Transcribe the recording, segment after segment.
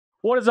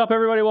What is up,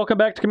 everybody? Welcome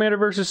back to Commander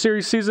vs.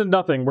 Series Season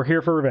Nothing. We're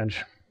here for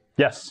revenge.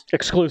 Yes.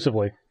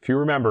 Exclusively. If you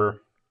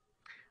remember,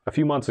 a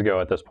few months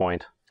ago at this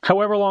point.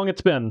 However long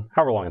it's been.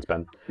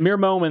 Mere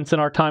moments in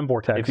our time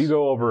vortex. If you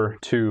go over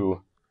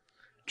to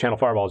Channel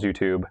Fireball's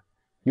YouTube,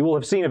 you will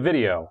have seen a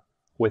video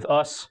with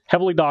us.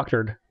 Heavily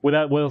doctored, with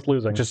us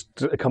losing.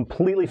 Just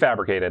completely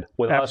fabricated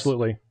with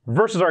Absolutely. us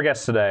versus our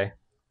guests today.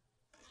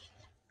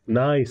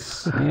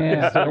 Nice.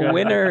 Yeah, the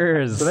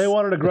winners. So they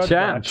wanted a grudge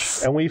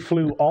match, and we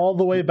flew all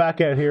the way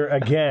back out here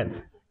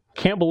again.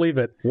 Can't believe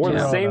it. Wore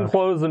the same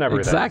clothes and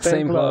everything. Exact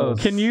same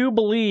clothes. Can you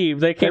believe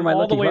they came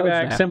all the way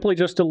back simply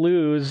just to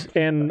lose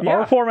in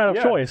our format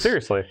of choice?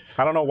 Seriously.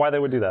 I don't know why they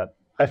would do that.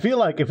 I feel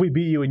like if we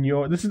beat you in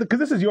your... This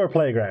is your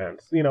playground.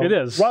 You know, it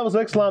is. Rivals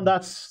of Ixalan,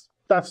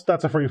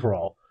 that's a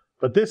free-for-all.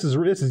 But this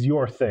is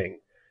your thing.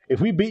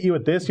 If we beat you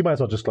at this, you might as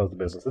well just close the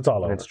business. It's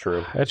all over. It's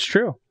true. It's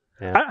true.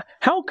 Yeah.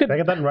 How could... Can I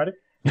get that in writing?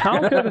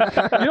 How could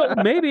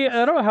maybe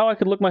I don't know how I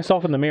could look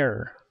myself in the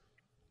mirror,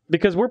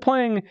 because we're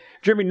playing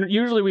Jeremy.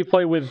 Usually we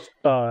play with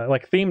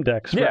like theme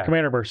decks for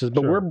Commander versus,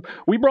 but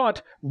we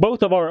brought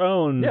both of our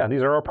own. Yeah,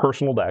 these are our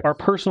personal decks. Our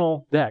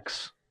personal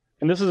decks,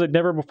 and this is a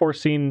never before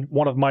seen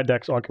one of my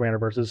decks on Commander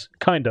versus.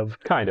 Kind of.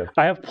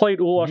 I have played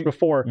Ulasht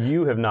before.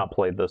 You have not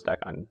played this deck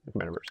on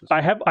Commander versus.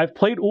 I've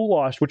played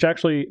Ulasht, which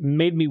actually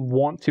made me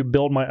want to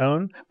build my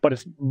own, but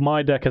it's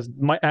my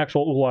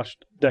actual Ulasht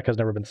deck has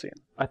never been seen.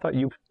 I thought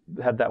you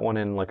had that one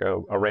in like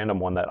a random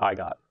one that I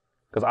got.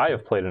 Because I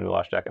have played an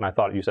Ulasht deck, and I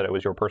thought you said it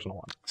was your personal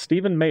one.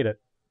 Steven made it.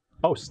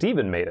 Oh,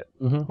 Steven made it.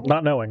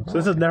 Not knowing. So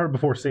this is never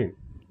before seen.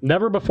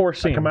 Never before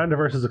seen. A Commander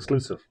versus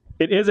exclusive.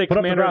 It is a Put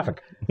Commander up the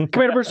graphic.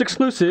 Commander versus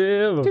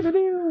exclusive.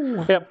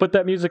 Yeah, put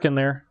that music in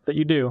there that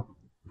you do.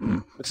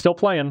 It's still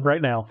playing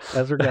right now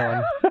as we're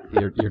going.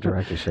 Your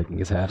director's shaking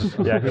his head.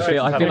 Yeah,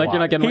 I feel like you're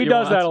not getting. He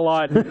does that a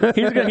lot.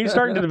 He's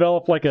starting to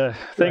develop like a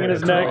thing in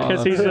his neck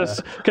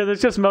because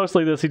it's just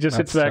mostly this. He just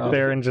sits back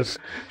there and just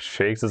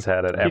shakes his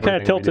head at everything. He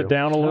kind of tilts it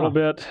down a little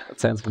bit. That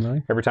sounds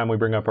familiar. Every time we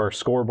bring up our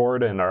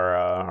scoreboard and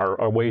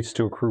our ways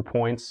to accrue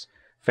points,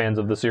 fans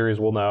of the series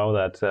will know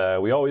that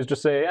we always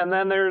just say, and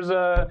then there's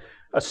a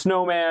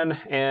snowman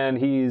and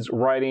he's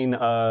riding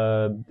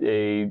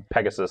a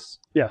Pegasus.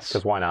 Yes.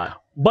 Because why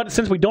not? But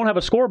since we don't have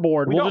a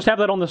scoreboard, we'll just have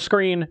that on the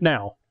screen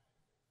now.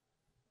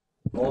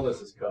 All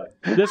this is cut.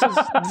 This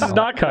is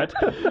not cut.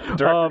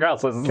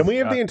 Can we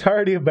have the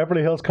entirety of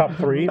Beverly Hills Cop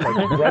 3?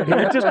 Like, right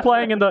here? Just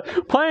playing in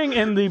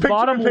the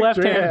bottom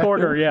left-hand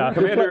corner, yeah.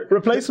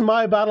 Replace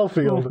my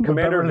battlefield.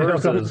 Commander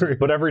versus,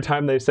 but every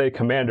time they say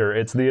Commander,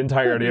 it's the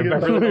entirety of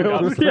Beverly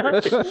Hills.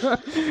 That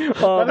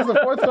is the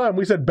fourth time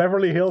we said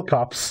Beverly Hill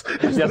Cops.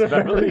 Yes,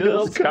 Beverly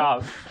Hills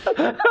Cop.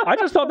 I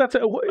just thought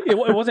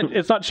it wasn't.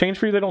 It's not changed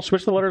for you. They don't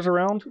switch the letters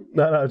around.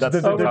 No, it's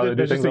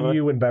just a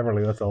U in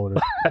Beverly. That's all it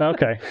is.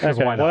 Okay.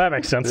 Well, that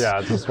makes sense.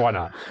 Yeah, just why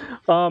not?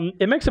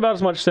 It makes about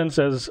as much sense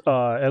as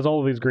all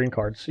of these green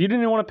cards. You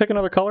didn't even want to pick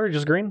another color,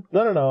 just green?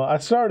 No. I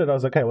was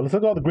like, okay, well, let's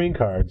look at all the green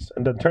cards.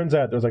 And then it turns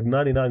out there's like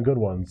 99 good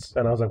ones.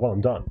 And I was like, well,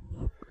 I'm done.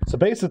 So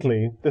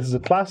basically, this is a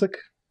classic.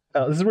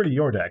 This is really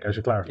your deck, I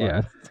should clarify.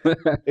 Yeah.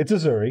 It's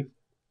Ezuri.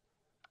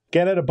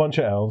 Get out a bunch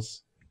of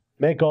elves.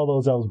 Make all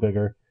those elves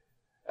bigger.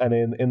 And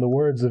in the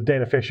words of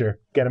Dana Fisher,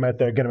 get them out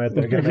there, get them out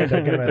there, get them out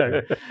there, get them out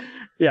there.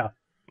 Yeah.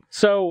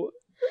 So,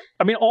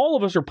 I mean, all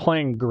of us are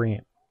playing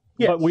green.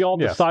 Yes. But we all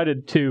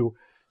decided to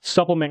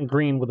supplement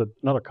green with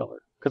another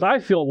color. Because I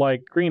feel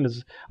like green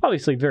is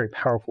obviously very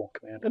powerful in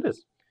Commander. It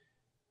is.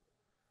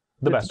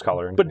 The best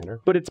color in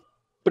Commander. But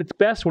it's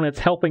best when it's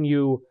helping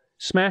you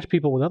smash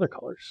people with other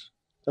colors.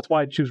 That's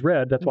why I choose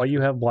red. That's why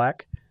you have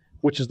black,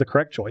 which is the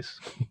correct choice.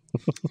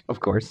 Of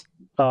course.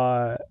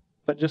 But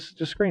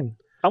just green.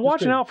 I'm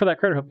watching out for that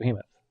Crater Hoof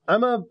Behemoth.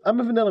 I'm a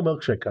vanilla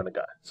milkshake kind of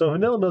guy. So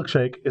vanilla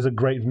milkshake is a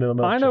great vanilla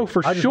milkshake. I know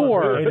for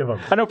sure.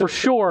 I know for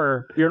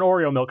sure you're an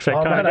Oreo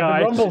milkshake kind of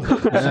guy.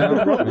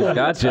 Rumble.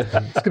 Gotcha.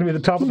 It's going to be the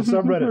top of the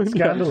subreddit.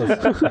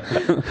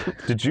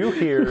 Scandalous. Did you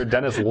hear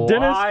Denis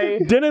lie?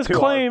 Dennis to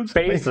claims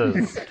our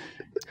faces.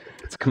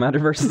 It's Commander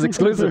versus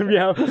exclusive.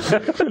 Yeah.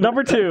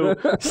 Number 2,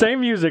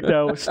 same music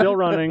though, still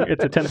running.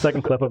 It's a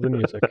 10-second clip of the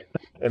music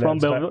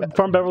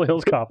from Beverly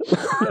Hills Cop.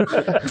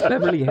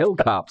 Beverly Hill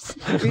Cops.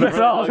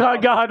 Oh my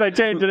God! I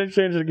changed it.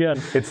 Changed it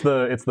again. It's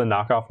the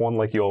knockoff one,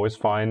 like you always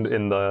find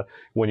in the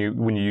when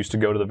you used to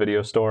go to the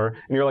video store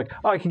and you're like,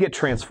 oh, I could get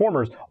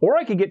Transformers or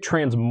I could get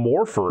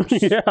Transmorphers.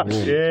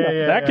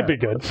 Yeah, that could be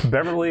good.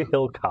 Beverly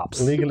Hill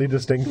Cops, legally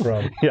distinct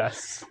from.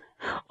 Yes.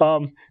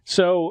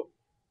 So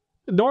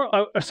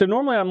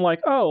normally I'm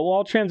like, oh, well,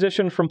 I'll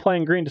transition from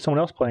playing green to someone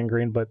else playing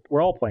green, but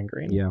we're all playing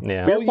green. Yeah.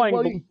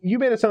 Well, you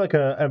made it sound like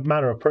a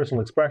matter of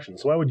personal expression.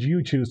 So why would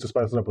you choose to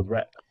spice it up with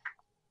red?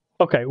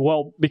 Okay,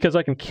 well, because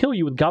I can kill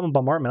you with Goblin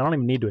Bombardment, I don't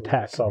even need to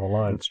attack. That's all the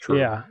line. It's true.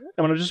 Yeah,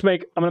 I'm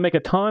gonna make a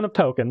ton of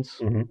tokens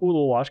with a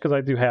little wash because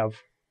I do have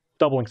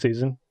doubling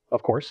season,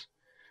 of course,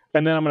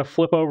 and then I'm gonna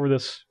flip over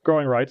this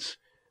Growing Rights.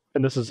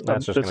 And this is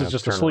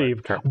just a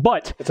sleeve.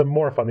 But it's a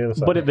morph on the other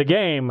side. But in the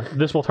game,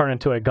 this will turn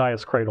into a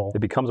Gaia's Cradle. It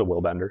becomes a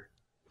Willbender.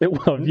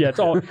 It's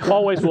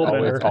always will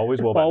bender.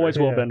 Always will bender. Always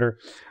will bender.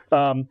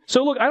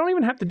 So look, I don't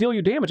even have to deal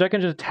you damage. I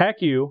can just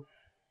attack you,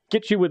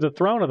 get you with the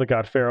throne of the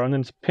God Pharaoh, and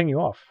then ping you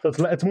off.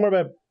 So it's more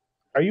about,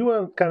 are you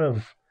a kind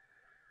of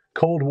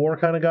Cold War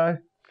kind of guy?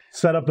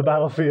 Set up the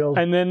battlefield,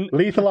 and then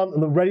ready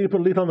to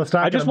put lethal on the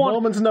stack. I just want a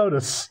moment's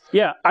notice.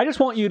 Yeah, I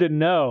just want you to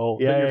know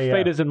that your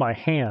fate is in my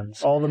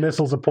hands. All the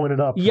missiles are pointed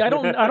up. Yeah, I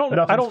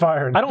don't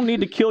firing. I don't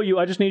need to kill you.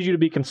 I just need you to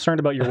be concerned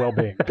about your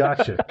well-being.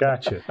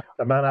 Gotcha.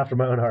 A man after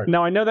my own heart.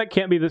 Now I know that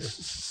can't be the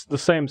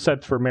same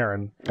said for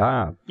Meren.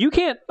 You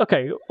can't.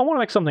 Okay, I want to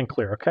make something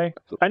clear. Okay,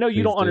 I know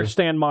you don't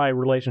understand my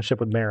relationship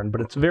with Meren,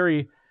 but it's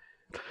very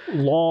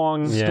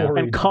long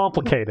and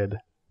complicated.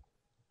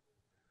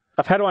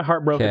 I've had my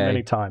heart broken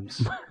many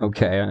times.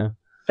 Okay.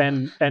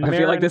 And I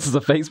feel like this is a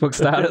Facebook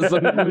status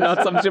and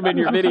not something in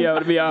your video,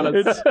 to be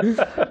honest.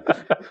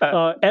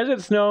 As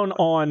it's known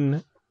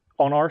on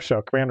our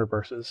show, Commander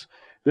Versus,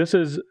 this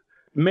is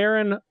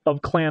Meren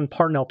of Clan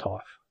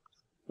Parnell.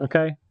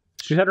 Okay?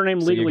 She's had her name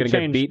legally changed.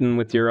 You're going to get beaten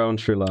with your own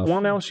true love.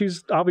 Well, now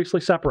she's obviously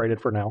separated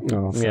for now.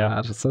 Oh, sad. Yeah.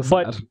 It's so sad.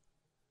 But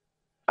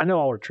I know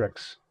all her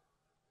tricks.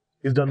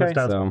 He's done this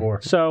dance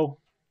before. So...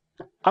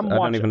 I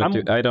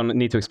don't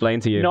need to explain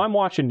to you. No, I'm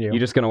watching you. You're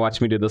just going to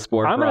watch me do the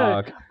spore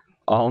frog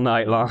all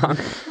night long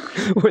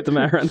with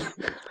Meren.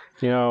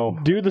 You know,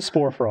 do the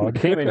spore frog.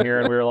 Came in here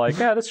and we were like,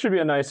 yeah, this should be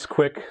a nice,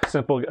 quick,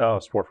 simple. Oh,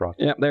 spore frog.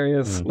 Yeah, there he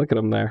is. Look at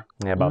him there.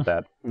 Yeah, about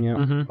that.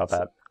 Yeah, about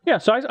that. Yeah,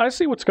 so I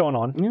see what's going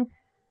on. Yeah,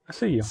 I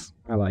see you.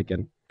 I like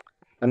it.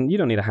 And you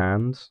don't need a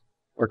hand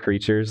or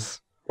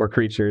creatures.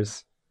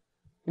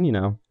 And you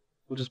know,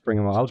 we'll just bring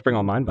them all. I'll just bring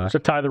all mine back. So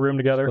tie the room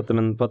together. Put them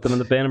in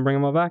the bin and bring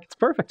them all back. It's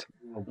perfect.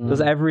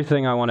 Does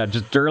everything I want to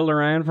just dirl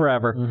around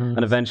forever,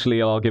 and eventually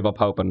I'll give up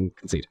hope and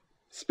concede.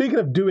 Speaking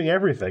of doing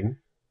everything,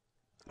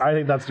 I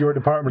think that's your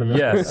department. Of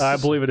yes, I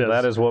believe it is.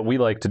 That is what we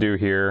like to do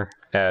here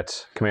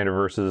at Commander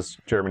versus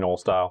Jeremy Noell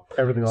style.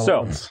 Everything all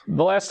at once.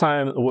 The last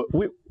time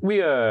we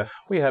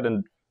had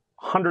a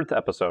 100th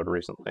episode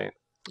recently.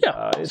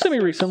 Yeah,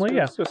 semi-recently.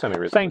 Yeah,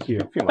 semi-recently. Thank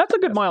you. That's a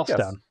good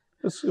milestone.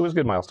 Yes. It was a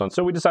good milestone.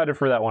 So we decided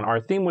for that one, our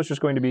theme was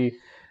just going to be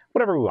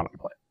whatever we wanted to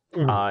play.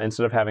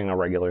 Instead of having a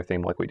regular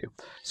theme like we do.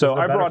 So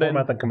I brought in...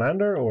 format than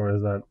Commander, or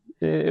is that...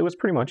 It was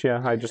pretty much,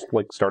 I just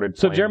started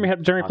So Jeremy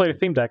played a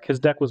theme deck. His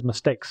deck was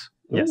Mistakes.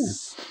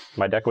 Yes.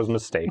 My deck was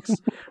Mistakes.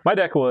 My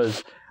deck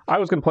was... I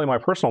was going to play my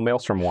personal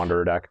Maelstrom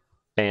Wanderer deck,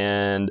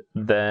 and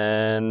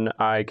then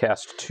I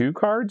cast 2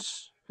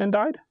 cards and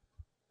died.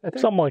 I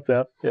think. Something like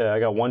that. Yeah, I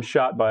got one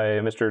shot by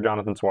Mr.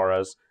 Jonathan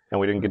Suarez,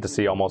 and we didn't get to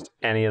see almost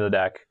any of the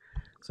deck.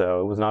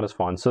 So it was not as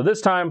fun. So this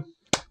time...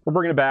 we're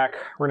bringing it back.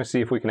 We're going to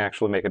see if we can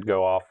actually make it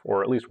go off,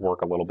 or at least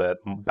work a little bit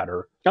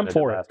better. I'm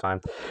for it. Last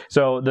time.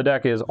 So the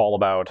deck is all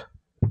about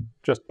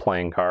just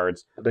playing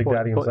cards. Big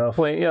Daddy himself.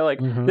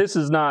 This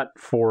is not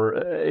for.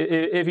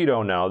 If you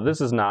don't know,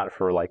 this is not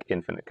for like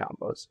infinite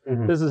combos.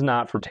 This is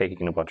not for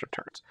taking a bunch of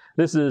turns.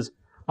 This is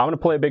I'm going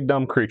to play a big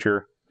dumb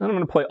creature, and I'm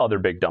going to play other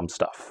big dumb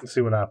stuff. Let's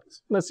see what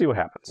happens. Let's see what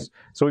happens.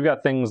 So we've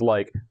got things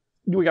like.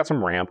 We got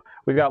some ramp.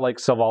 We've got like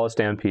Selvala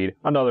Stampede,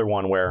 another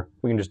one where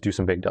we can just do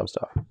some big dumb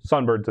stuff.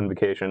 Sunbirds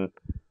Invocation,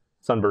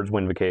 Sunbirds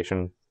Wind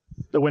Vacation,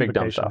 big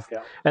dumb stuff.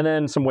 Yeah. And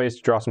then some ways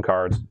to draw some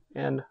cards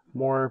and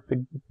more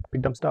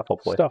big dumb stuff,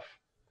 hopefully.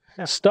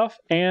 Stuff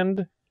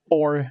and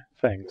or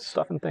things.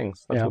 Stuff and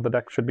things. That's what the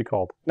deck should be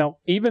called. Now,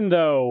 even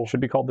though...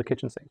 should be called the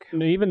kitchen sink.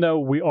 Even though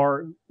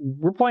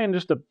we're playing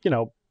just a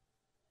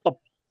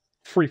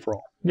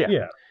free-for-all.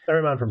 Yeah.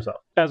 Every man for himself.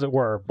 As it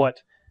were,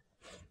 but...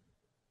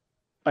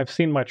 I've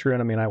seen my true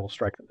enemy and I will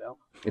strike them down.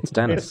 It's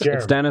Denis.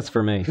 It's Denis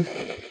for me.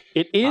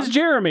 It is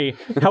Jeremy.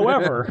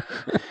 However,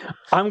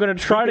 I'm going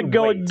to try to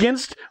go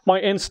against my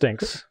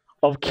instincts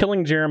of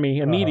killing Jeremy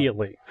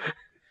immediately.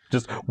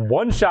 Just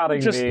one-shotting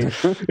me.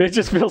 It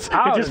just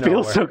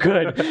feels so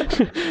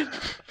good.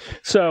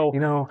 So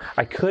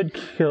I could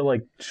kill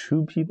like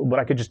 2 people, but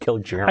I could just kill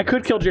Jeremy. I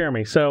could kill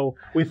Jeremy. So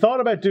we thought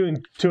about doing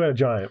 2-headed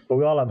giant, but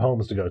we all have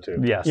homes to go to.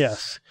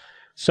 Yes.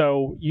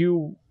 So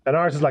you... And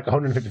ours is like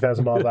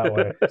 150,000 miles that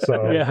way. So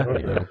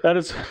that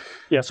is...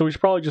 Yeah, so we should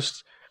probably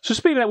just... So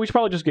speaking of that, we should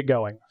probably just get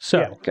going.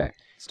 So okay,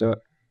 let's do it.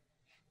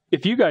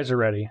 If you guys are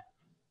ready...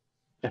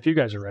 I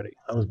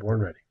was born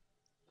ready.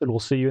 Then we'll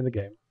see you in the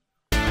game.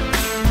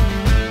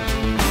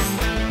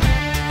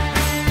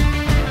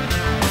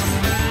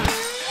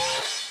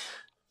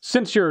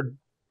 Since you're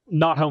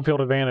not home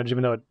field advantage,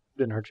 even though it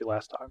didn't hurt you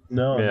last time.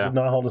 No, it did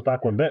not hold us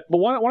back one bit. But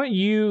why don't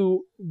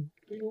you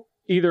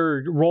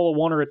either roll a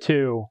 1 or a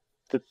 2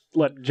 to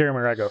let Jeremy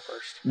and I go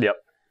first? Yep.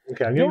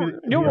 Okay,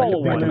 you'll roll a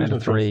 1. I'm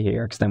 3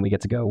 here, because then we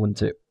get to go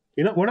 1-2.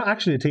 We're not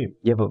actually a team.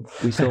 Yeah, but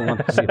we still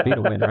want to see a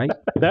Peter win, right?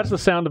 That's the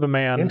sound of a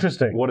man.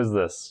 Interesting. What is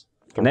this?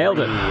 3. Nailed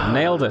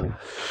it.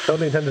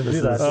 Totally intended to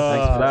do that.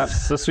 Thanks for that.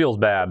 This feels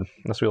bad.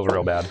 This feels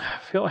real bad.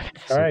 I feel like...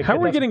 All right, how are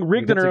we getting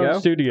rigged in our own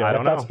studio? I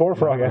don't know. That's Spore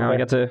Frog. Now I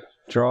get to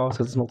draw,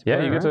 so it's multiple.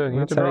 Yeah, you get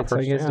to draw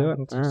first. You guys do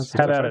it.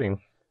 Have at it.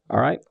 All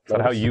right.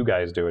 That's how you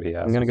guys do it, he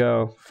has. I'm going to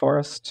go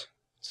Forest,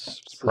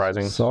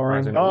 Surprising.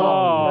 Soaring. Surprising.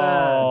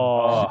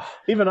 Oh, man.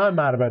 Even I'm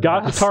mad about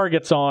Got that. the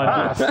targets on.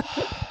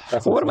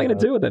 That's What am I going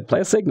to do with it?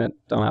 Play a Signet?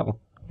 Don't have one.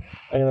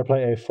 I'm going to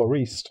play a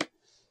Forest.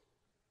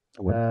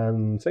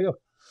 And say go.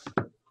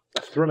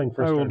 Thrilling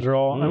first I will turn.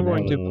 draw. I'm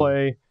going to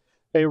play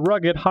a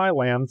Rugged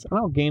Highlands, and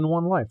I'll gain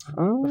 1 life.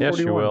 Oh, Yes,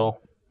 you 41.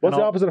 will. What's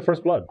the I'll- opposite of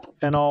First Blood?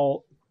 And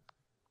I'll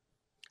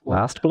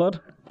Last Blood?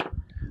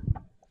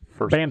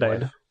 First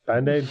Band-Aid. life.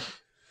 Band-Aid?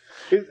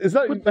 Is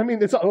that, I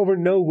mean, it's over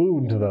no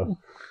wound, though.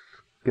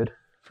 Good.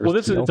 Well,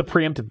 this is heal. it's a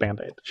preemptive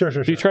Band-Aid. Sure.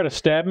 If you try to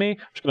stab me, I'm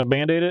just going to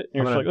Band-Aid it.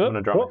 And I'm you're gonna, just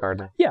like, draw oh, my card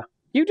now. yeah.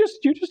 You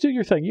just do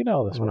your thing. You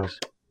know how this I'm gonna works.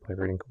 play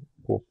reading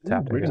pool.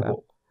 Tap to Reading get that.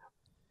 pool.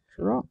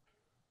 Sure.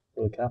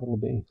 With a capital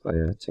B. Play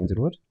a Tainted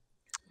Wood.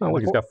 Oh,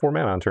 look, he's got 4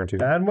 mana on turn 2.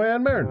 And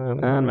Meren.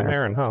 And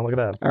Meren, huh? Look at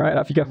that. All right,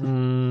 off you go.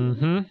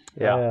 Mm-hmm.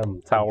 Yeah,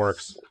 that's how it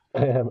works.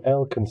 I am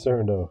El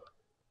Concerndo.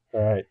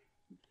 All right.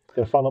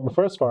 Gonna follow up my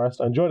first Forest.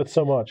 I enjoyed it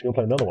so much. I'm gonna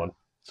play another one.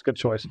 It's a good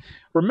choice.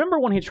 Remember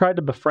when he tried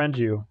to befriend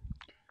you,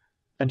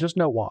 and just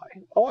know why.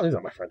 Oh, he's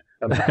not my friend.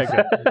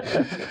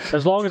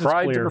 As long as it's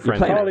Tried to clear.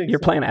 befriend You're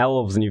playing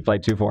elves and you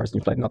played 2 forests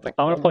and you played nothing.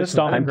 I'm going to play Listen,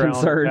 Stomping I'm Ground.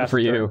 concerned past for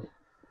the you. turn.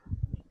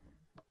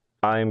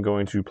 I'm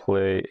going to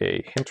play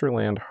a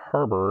Hinterland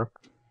Harbor.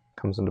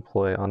 Comes into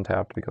play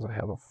untapped because I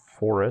have a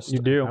forest. You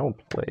do. I will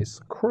play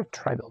Sakura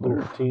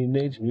Tribuilder.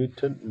 Teenage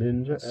Mutant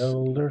Ninja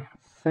Elder. I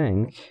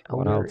think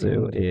what I'll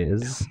do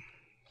is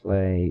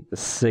play the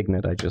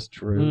Signet I just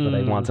drew that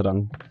I wanted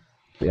on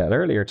the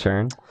earlier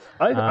turn.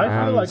 I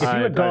feel like if you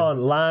had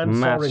gone land,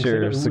 Match soaring,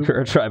 your Signet,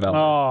 Sakura Tribe.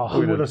 Oh,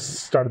 we would have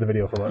started the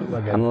video from it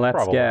again. And let's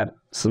Probably. get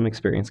some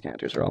experience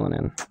counters rolling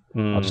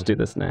in. I'll just do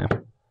this now.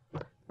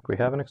 We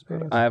have an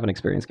experience I have an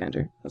experience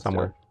counter. Let's do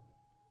somewhere. it.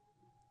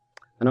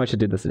 I know I should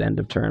do this at end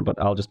of turn,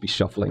 but I'll just be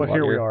shuffling but while,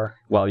 here we you're, are.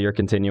 while you're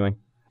continuing.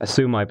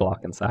 Assume I block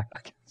and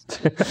sack.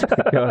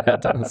 Go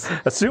ahead, Dennis.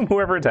 Assume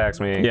whoever attacks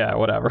me. Yeah,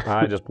 whatever.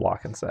 I just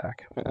block and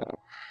sack.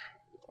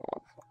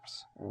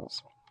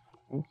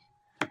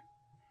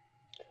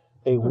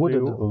 A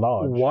wooded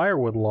lodge.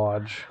 Wirewood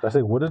Lodge. Did I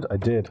say wooded? I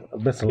did. I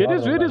missed a It lot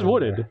is. of It is language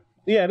wooded. there.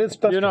 Yeah, it is.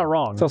 That's You're true. not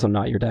wrong. It's also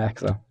not your deck,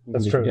 so you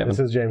That's can be true. forgiven. This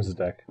is James's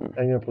deck. I'm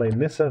going to play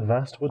Nissa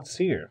Vastwood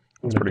Seer.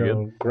 That's pretty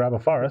good. Grab a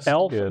forest.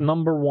 Elf Good.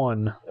 number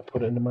 1. And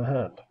put it into my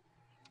hand.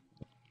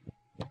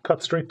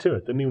 Cut straight to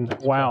it. Didn't even. have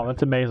to Wow, try.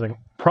 that's amazing.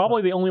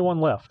 Probably the only one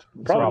left.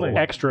 Probably.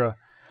 Extra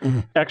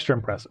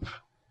impressive.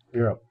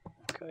 You're up.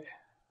 Okay.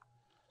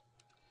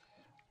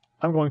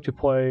 I'm going to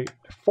play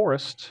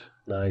Forest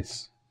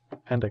Nice.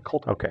 and a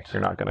Cultivate. Okay,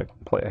 you're not going to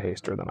play a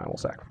haster, then I will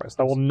sacrifice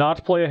I this. will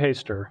not play a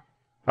Haster.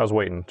 I was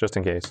waiting, just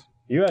in case.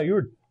 You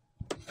were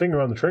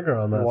finger on the trigger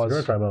on that. Was. You're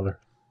a Tribe Elder.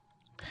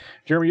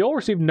 Jeremy, you'll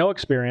receive no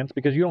experience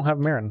because you don't have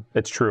Meren.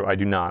 It's true, I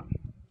do not.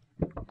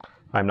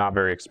 I'm not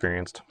very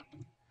experienced.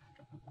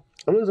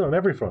 I'm losing on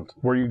every front.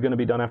 Were you going to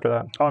be done after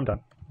that? Oh, I'm done.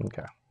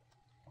 Okay.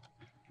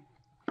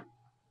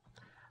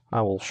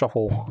 I will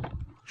shuffle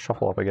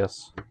up, I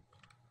guess.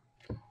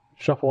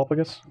 Shuffle up, I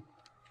guess.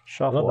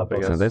 Shuffle Not up, that I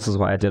bad. guess. So this is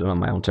why I did it on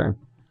my own turn.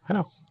 I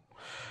know.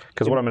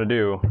 Because what I'm going to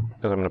do is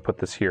I'm going to put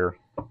this here.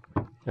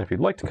 And if you'd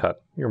like to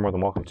cut, you're more than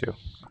welcome to.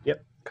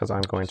 Yep. Because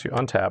I'm going to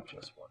untap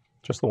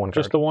just the one card.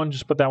 Just the one.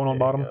 Just put that one on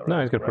bottom.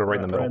 No, he's going to put it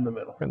right in the middle. Right in the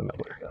middle. Right in the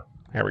middle there.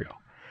 There we go.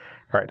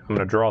 All right, I'm going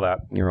to draw that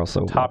You're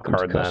also top welcome to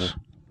card cut. then.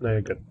 No,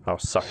 you're good. Oh,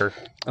 sucker.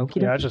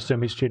 Okie Yeah, I dokie. just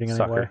assume he's cheating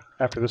Sucker. anyway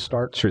after this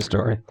start. True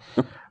story.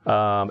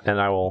 And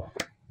I will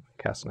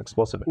cast an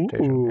explosive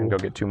vegetation and go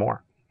get 2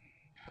 more.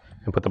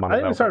 And put them on I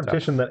the think we started a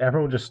petition that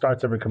everyone just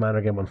starts every commander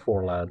game on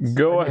 4 lands.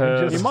 Go And you can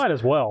ahead. just You might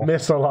as well.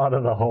 miss a lot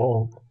of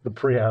the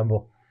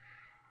preamble.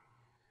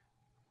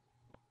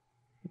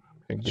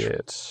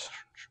 Get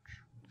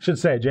Should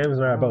say, James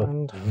and I are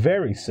both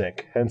very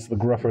sick, hence the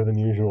gruffer than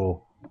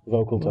usual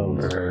vocal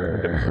tones.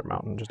 different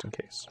mountain just in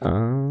case.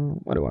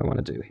 What do I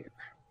want to do here?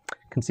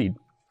 Concede.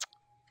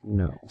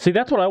 No. See,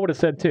 that's what I would have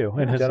said too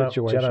in his Jedi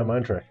situation.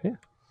 mind trick.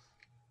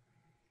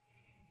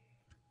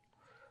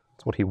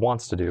 It's what he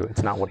wants to do.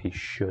 It's not what he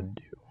should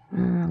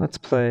do. Let's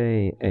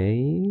play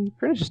a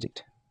Pernicious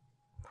Deed.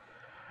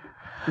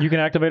 You can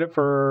activate it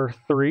for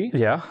 3.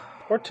 Yeah.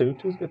 Or 2.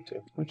 2 is good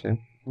too. Okay.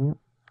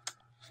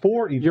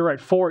 4 even. You're right.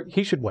 4.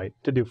 He should wait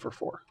to do for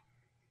 4.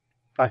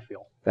 I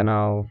feel. Then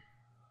I'll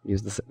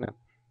use the Signet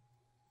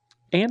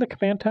And a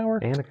command tower.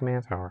 And a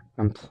command tower.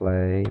 and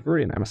play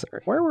Viridian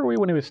Emissary. Where were we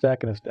when he was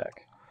stacking his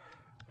deck?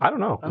 I don't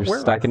know. You're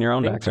stacking your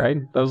own decks, right?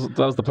 That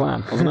was the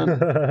plan,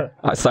 wasn't it?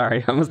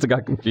 Sorry, I must have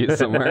got confused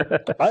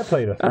somewhere. I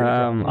played a 3.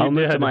 I'll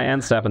move to did. my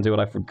end step and do what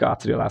I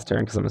forgot to do last turn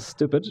because I'm a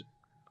stupid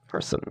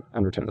person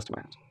and return this to my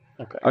hand.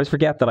 Okay. I always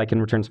forget that I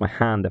can return to my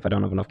hand if I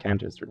don't have enough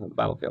counters to return to the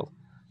battlefield,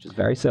 which is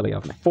very silly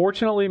of me.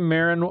 Fortunately,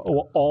 Meren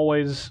will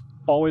always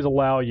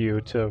allow you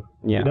to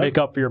Yeah, make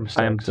up for your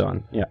mistakes. I am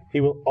done. Yeah.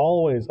 He will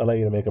always allow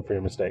you to make up for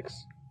your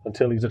mistakes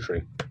until he's a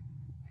tree.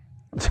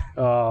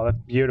 Oh, that's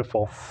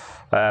beautiful.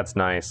 That's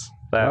nice.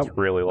 That's Well,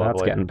 really lovely.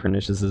 That's getting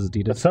pernicious as But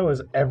Adidas, so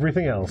is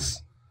everything else.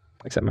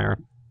 except Meren,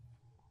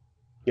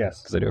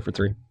 Yes. because I do it for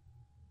 3.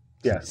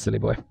 Yes. Silly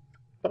boy.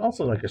 But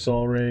also like your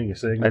soul ring, your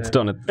signet. It's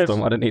done. It's done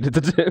what it needed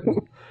to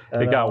do.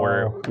 It got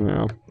where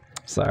No,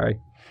 sorry.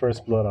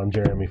 First blood on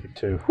Jeremy for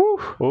 2.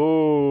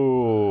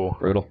 Ooh.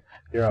 Brutal.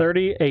 You're up.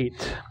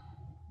 38.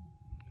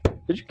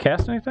 Did you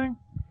cast anything?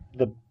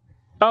 The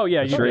Oh,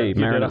 yeah, you tree. did.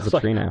 You Meren did. I is was a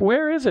like, tree now.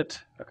 where is it?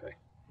 Okay.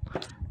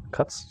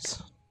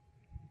 Cuts.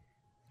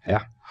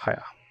 Yeah.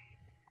 Hiya.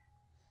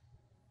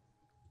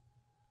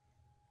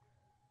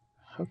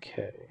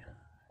 Okay.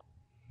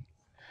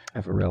 I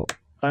have a real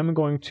I'm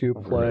going to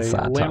play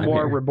sad time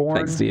Lamar here. Reborn.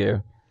 Thanks to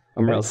you.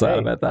 I'm real sad hey,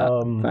 about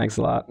that. Thanks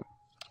a lot.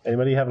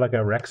 Anybody have like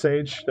a Rex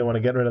Sage? They want to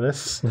get rid of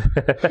this?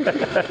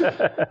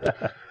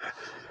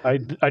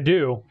 I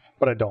do,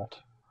 but I don't.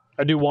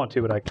 I do want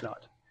to, but I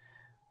cannot.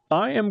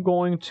 I am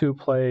going to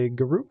play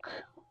Garuk.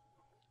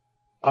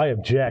 I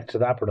object to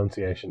that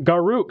pronunciation.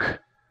 Garuk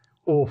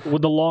Oof,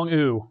 with the long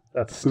oo.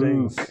 that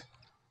stings.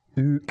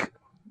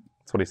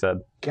 That's what he said.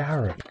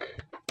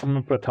 Garrick. I'm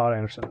going to put Todd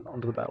Anderson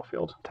onto the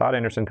battlefield. Todd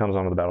Anderson comes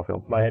onto the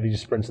battlefield. My head, he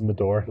just sprints in the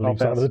door,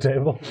 leaps pass. onto the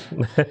table.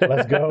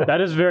 Let's go.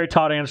 That is a very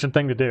Todd Anderson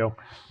thing to do.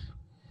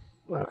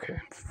 Okay.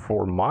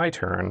 For my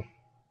turn,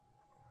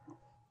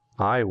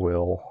 I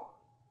will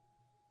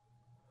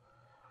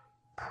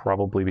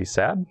probably be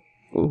sad.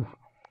 Ooh.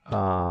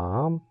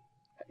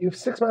 You have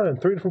 6 mana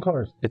and 3 different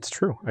colors. It's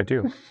true, I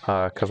do.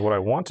 Because what I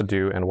want to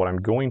do and what I'm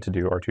going to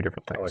do are 2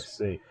 different Oh, I things.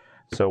 see.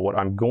 So what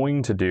I'm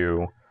going to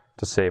do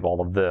to save all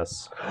of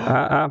this,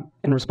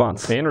 In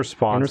response. in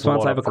response,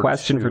 I have a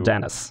question for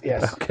Denis.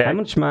 Yes. Okay. How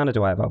much mana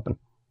do I have open?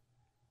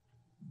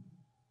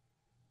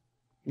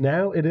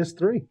 Now it is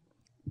 3.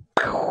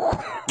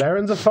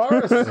 Meren's a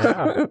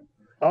forest.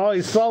 Oh,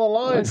 you saw the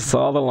I line.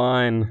 saw the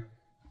line.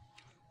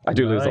 I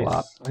do lose a Nice.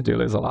 lot. I do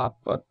lose a lot,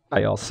 but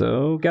I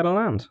also get a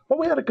land. But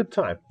we had a good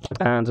time.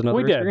 And another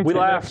We did. experience We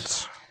counter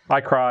laughed.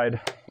 I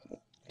cried.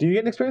 Do you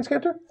get an experience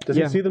counter? Does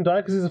Yeah. he see them die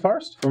because he's a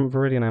forest? from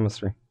Viridian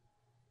Emissary.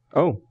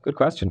 Oh, good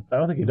question. I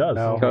don't think he does.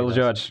 No. Call the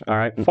judge. All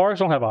right.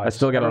 Forests don't have eyes. I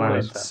still get a Everyone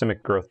land. knows that.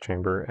 Simic Growth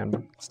Chamber,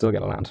 and Still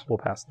get a land. we'll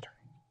pass the turn.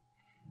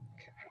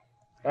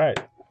 All right.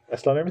 I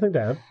slowed everything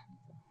down.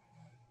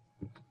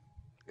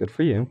 Good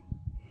for you.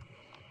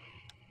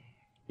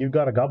 You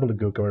got a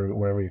gobbledygook or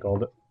whatever you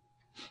called it.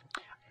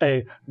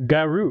 A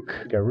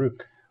Garuk. Garuk.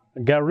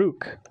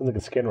 Garuk. Sounds like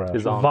a skin rash.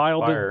 Is on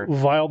fire.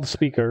 Viled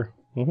speaker.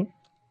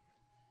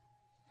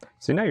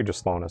 See, now you're just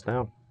slowing us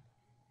down.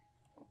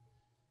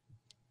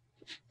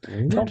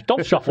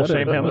 Don't shuffle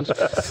shame him.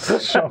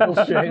 Shuffle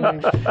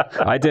shaming.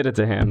 I did it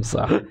to him,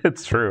 so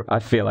It's true. I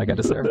feel like I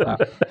deserve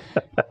that.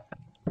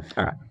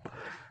 All right.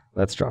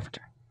 Let's draw for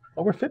turn.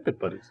 Oh, we're Fitbit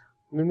buddies.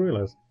 I didn't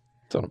realize.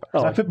 Don't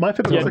embarrass Oh. My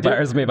Fitbit Yeah, looks like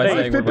embarrass me by They-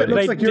 saying Fitbit we're looks They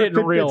buddies. like your didn't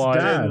Fitbit's realize.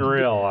 dad. Didn't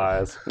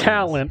realize.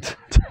 Talent.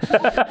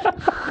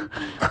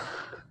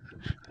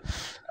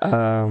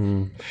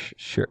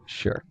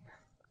 Sure.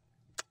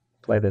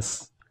 Play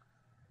this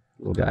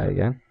little guy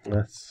again.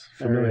 That's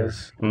There it familiar.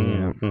 is.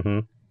 Mm-hmm.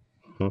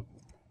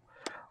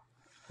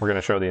 We're going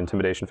to show the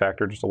intimidation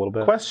factor just a little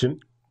bit. Question.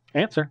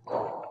 Answer.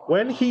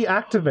 When he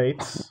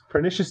activates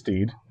Pernicious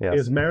Deed, Yes.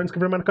 is Meren's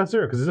confirmed mana cost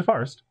 0 because he's a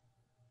forest?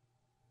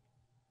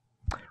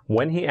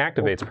 When he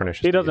activates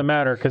Pernicious It doesn't Deed.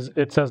 matter because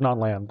it says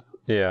non-land.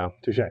 Yeah.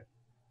 Touche.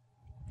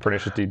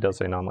 Pernicious Deed does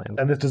say non-land.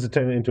 And this does it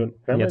turn it into an...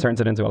 Yeah, it turns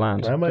it into a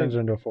land. Am I Turns it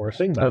into a forest.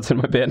 saying that? That's in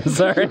my bin.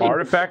 Sorry.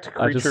 Artifact,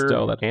 I just creature,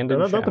 stole it. and No,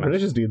 not the enchantment.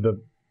 Pernicious Deed.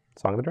 The...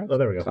 Song of the Dreads. Oh,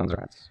 there we go. Sounds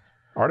right.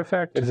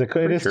 Artifact, It is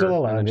creature, still a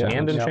land, yeah.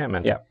 and Yeah.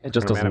 enchantment. Yeah, it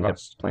just And a doesn't mana hit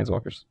cost.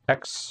 planeswalkers.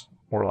 X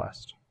or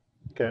less.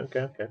 Okay.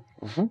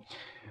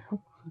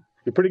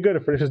 You're pretty good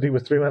if Pernicious Deed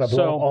was 3 mana, blow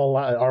So- up all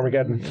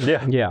Armageddon.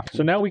 Yeah. Yeah,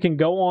 So now we can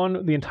go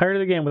on the entirety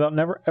of the game without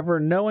never ever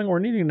knowing or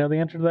needing to know the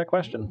answer to that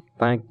question.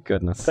 thank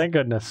goodness. Thank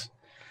goodness.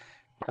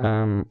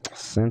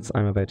 Since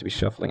I'm about to be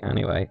shuffling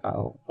anyway,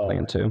 I'll play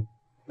in 2.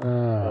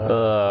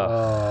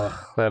 Ugh.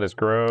 That is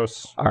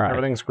gross. All right.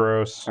 Everything's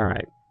gross. All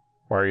right.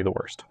 Why are you the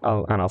worst?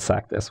 I'll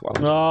sack this one.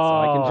 Oh, so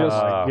I can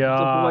just my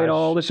avoid gosh.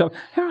 all the shuffle.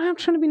 I'm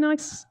trying to be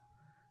nice.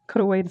 Could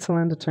have waited till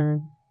end of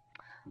turn.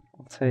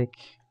 I'll take,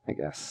 I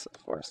guess,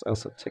 of course. I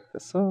also tick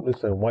this up.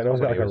 Listen, White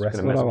Nose got like a Somebody was rest.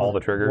 gonna miss all the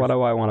triggers. What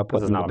do I want to put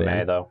This is in the not a bin?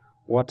 May, though.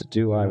 What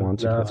do I want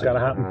to No, put it's got to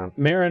in? happen.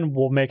 Meren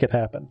will make it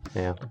happen.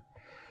 Yeah.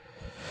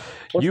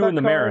 What's You that and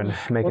the card?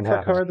 Meren make What's it that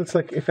happen. card that's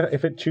like, if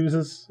it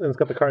chooses and it's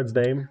got the card's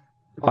name?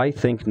 I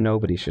think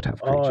nobody should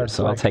have creatures, it's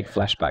so I'll like- take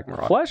Fleshbag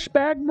Marauder.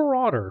 Fleshbag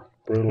Marauder.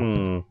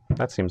 Brutal.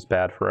 That seems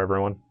bad for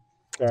everyone.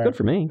 All right. Good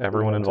for me.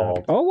 Everyone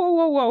involved. Oh,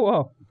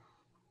 whoa.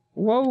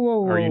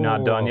 Whoa. Are you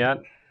not done yet?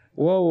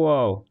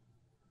 Whoa.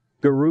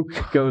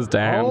 Garuk goes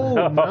down.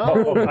 Oh,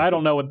 no. I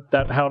don't know what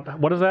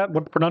what is that?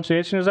 What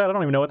pronunciation is that? I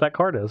don't even know what that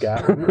card is.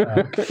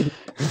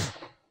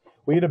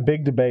 We had a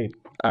big debate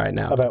All right,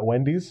 now. about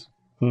Wendy's,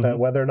 about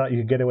whether or not you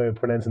could get away with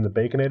pronouncing the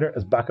Baconator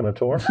as back on a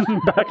tour.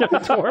 Back at the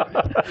door.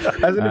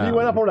 As in, if you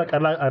went up and were like,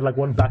 I'd like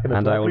one back in a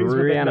And tour, I will please, but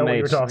they know what reanimate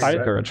you're talking about.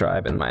 Sakura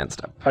Tribe in my end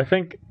step. I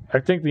think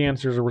the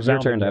answers are Your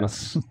resounding. turn,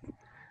 Dennis.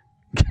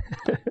 Can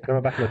I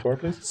have back in a tour,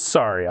 please?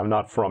 Sorry, I'm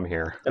not from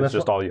here. And That's that's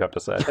just all you have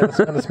to say.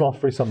 And a small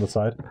freeze on the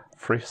side.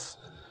 Freeze.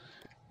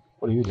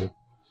 What do you do?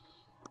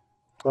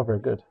 Not very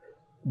good.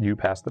 You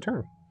pass the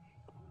turn.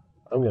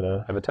 I'm going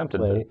to I've attempted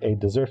play to a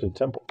deserted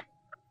temple.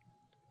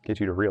 get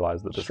you to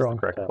realize that this Strong. is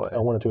the correct play. I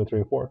 1, 2,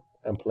 3, 4.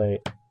 And play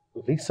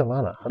The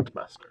Solana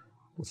Huntmaster.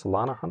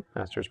 Solana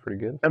Huntmaster is pretty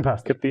good. And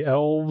pass. Get the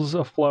elves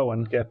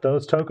a-flowing. Get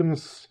those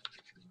tokens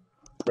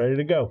ready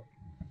to go.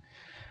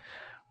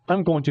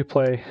 I'm going to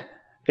play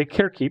a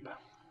Carekeep.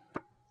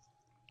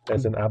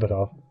 As an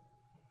Abaddon.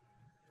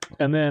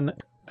 And then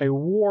a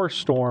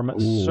Warstorm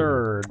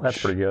Surge.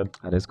 That's pretty good.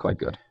 That is quite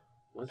good.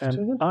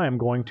 And I am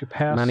going to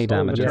pass Many the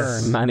damages.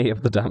 turn. Many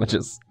of the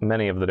damages.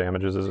 Many of the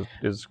damages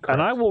is correct.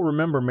 And I will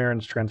remember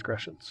Meren's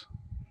transgressions.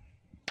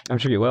 I'm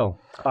sure you will.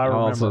 I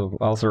remember.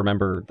 I'll also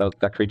remember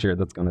that creature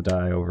that's going to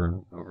die over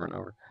and over and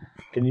over.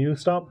 Can you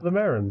stop the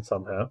Meren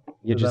somehow?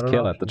 You Is just that an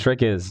kill it. option? The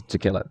trick is to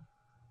kill it.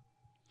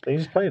 Can you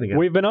just play it again?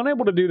 We've been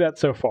unable to do that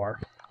so far.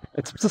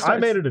 It's just I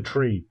made it a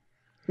tree.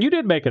 You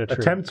did make it a tree.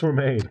 Attempts were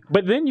made.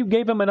 But then you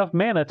gave him enough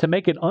mana to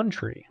make it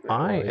untree.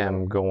 I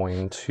am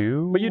going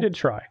to... But you did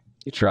try.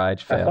 You tried.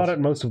 You I failed. thought it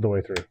most of the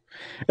way through.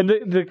 And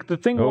the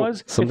thing Oh,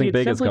 was, if something he had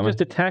big is simply coming.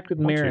 just attacked with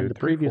 1, Meren 2, the 3,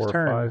 previous 4,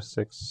 turn. 5, 6,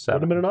 Would have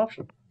 7. been an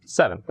option.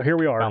 7. Well, here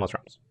we are. Boundless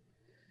Realms.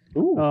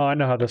 Ooh. Oh, I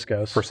know how this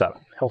goes. For 7.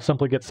 He'll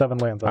simply get 7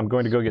 lands. I'm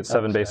going to go get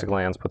 7 That's basic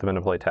lands, put them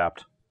into play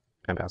tapped,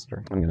 and pass the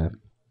turn. I'm going to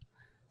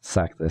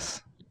sack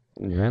this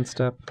in your end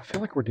step. I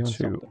feel like we're doing 2.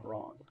 something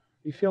wrong.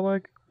 You feel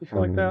like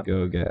I'm that?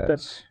 Go get...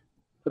 That's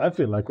I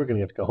feel like we're going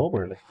to have to go home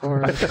early.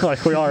 I feel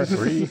like we are.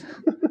 3,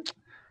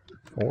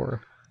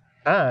 4.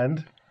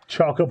 And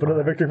chalk up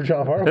another victory for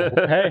John Farwell.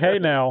 hey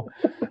now.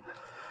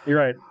 You're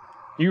right.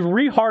 You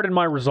re-hardened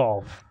my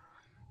resolve.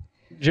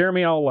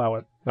 Jeremy, I'll allow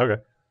it.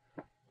 Okay.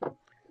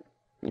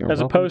 You're As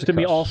welcome opposed to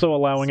me crush. also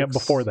allowing it 6.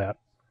 before that.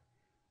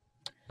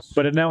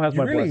 But it now has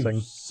my really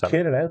blessing. 7.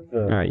 Kid it out.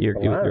 All right, you're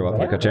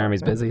welcome. Yeah.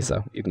 Jeremy's busy,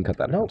 so you can cut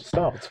that No, out.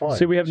 stop. It's fine.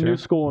 See, we have Sure. new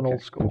school and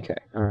old school. Okay,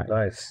 all right.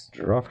 Nice.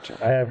 Draw for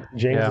Jeremy. I have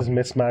James's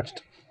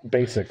mismatched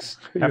basics.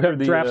 You After have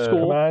the, draft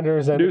school.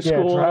 Commanders and New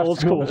school, draft old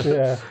school.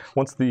 Yeah.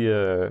 Once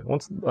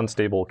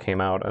Unstable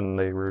came out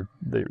and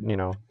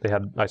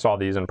I saw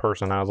these in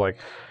person, I was like,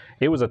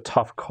 it was a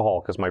tough call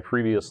because my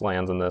previous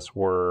lands in this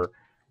were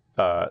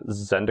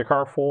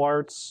Zendikar full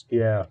arts,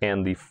 Yeah.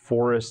 and the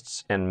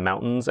forests and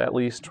mountains at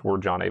least were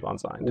John Avon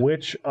signed.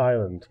 Which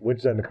island? Which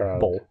Zendikar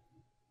island? Bull.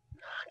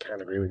 I can't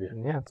agree with you.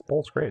 Yeah,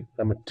 Bull's great.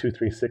 I'm a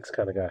 2-3-6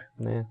 kind of guy.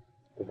 Yeah,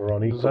 The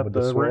Veronique Is that with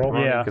the the swirl.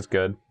 Yeah. Veronique is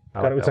good.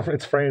 I like that one.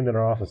 It's framed in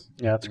our office.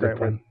 Yeah, it's a great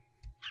one.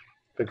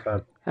 Big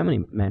fan. How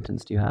many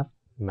mountains do you have?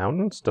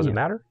 Mountains? Does it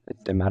matter?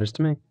 It matters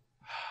to me.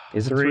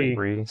 Is it 3.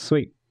 3.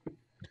 Sweet.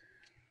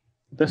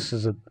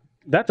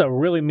 That's a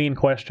really mean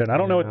question. I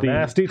don't know what the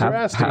Nasty Have,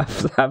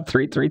 Terasti. have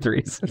 3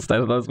 3/3s instead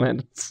of those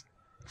mountains.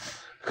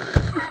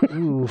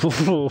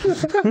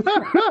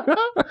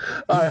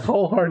 I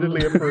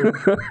wholeheartedly approve.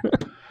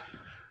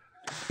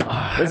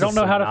 I don't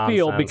know how to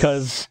feel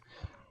because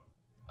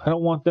I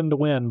don't want them to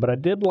win, but I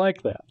did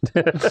like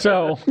that.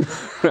 So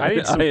I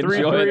need some I 3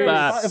 enjoyed 3s.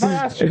 that If I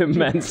asked you,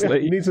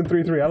 immensely. You need some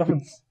 3-3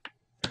 elephants.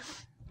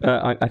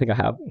 I think I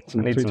have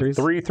some I need 3 some 3s.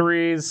 3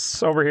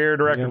 3s over here,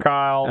 Director Yeah.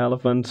 Kyle.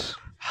 Elephant.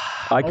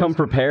 I come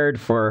prepared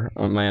for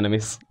my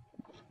enemies.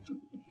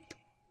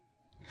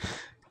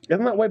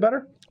 Isn't that way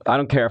better? I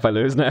don't care if I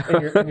lose now.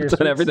 In your I've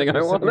done everything I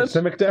your wanted.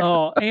 Simic deck?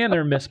 oh, and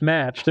they're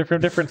mismatched. They're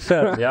from different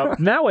sets. Yep.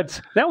 Now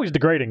he's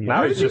degrading you.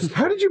 Now he's just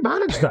How did you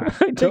manage that?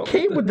 They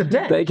came with the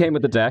deck. They came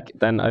with the deck.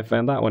 Then I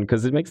found that one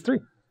because it makes 3.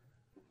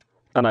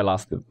 And I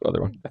lost the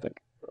other one, I think.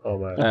 Oh,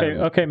 man.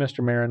 Okay,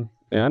 Mr. Meren.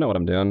 Yeah, I know what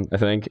I'm doing, I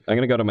think. I'm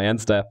going to go to my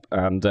end step,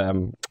 and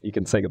you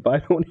can say goodbye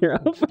to one of your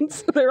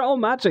elephants. They're all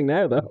matching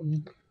now, though.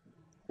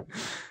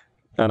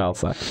 And I'll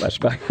sack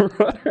Flashback for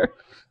water.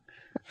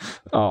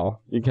 Oh,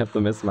 you kept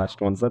the mismatched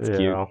ones. That's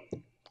cute.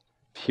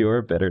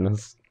 Pure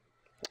bitterness.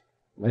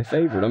 My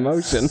favorite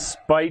emotion.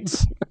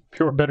 Spite.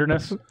 Pure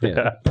bitterness.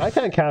 Yeah. I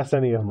can't cast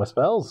any of my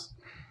spells.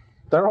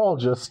 They're all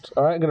just,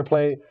 all right, I'm going to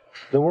play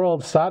the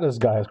world's saddest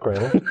Gaia's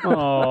Cradle.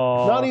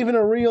 Oh, Not even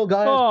a real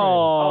Gaia's Cradle.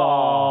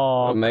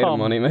 Oh, I made of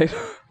money, mate.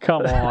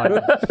 Come on.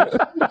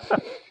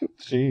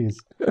 Jeez.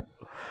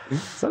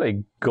 Is that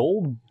a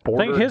gold I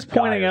border? think his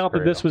pointing out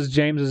that this was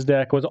James's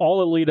deck was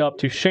all a lead up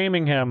to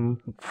shaming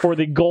him for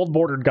the gold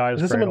bordered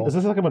guy's cradle. Is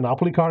this like a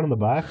Monopoly card on the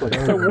back? Like,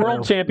 It's a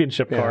world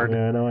championship card.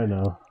 Yeah, I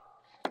know.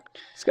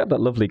 It's got that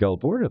lovely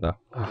gold border, though.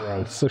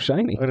 It's so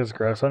shiny. It is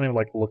gross. I don't even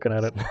like looking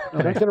at it.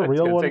 Can I get a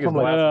real gonna one take his from,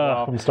 like, glasses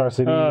off. from Star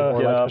City or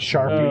like a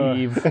Sharpie?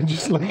 Leave. And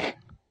just like...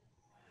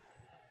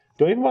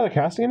 Do I even bother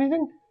casting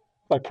anything?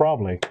 Like,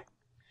 probably.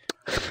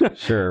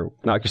 Sure,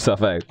 knock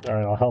yourself out. All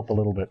right, I'll help a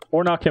little bit.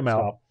 Or knock him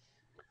out.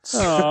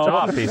 Stop.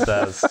 Stop, he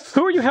says.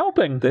 Who are you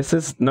helping? This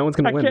is no one's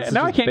I gonna win. can't- This is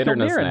now I just can't kill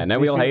bitterness Meren. now. Now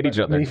we all hate each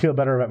other. Me feel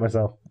better about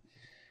myself.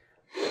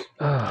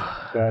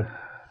 God.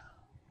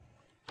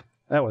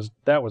 That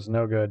was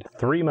no good.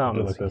 3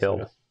 mountains Like this, I killed.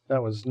 guess.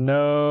 That was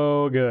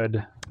no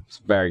good. It's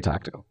very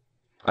tactical.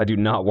 I do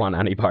not want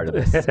any part of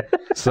this.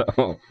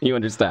 So you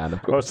understand,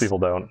 of course. Most people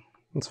don't.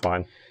 It's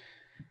fine.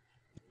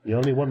 You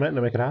only need one minute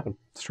to make it happen.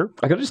 It's true.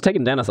 I could have just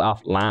taken Denis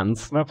off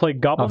lands, I'm gonna play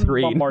Goblin off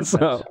green. Bombardment.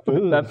 So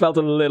that felt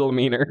a little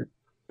meaner.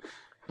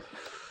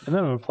 And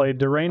then I'm gonna play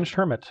Deranged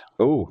Hermit.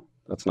 Oh,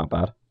 that's not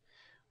bad.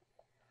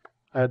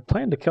 I had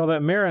planned to kill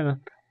that Meren,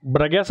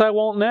 but I guess I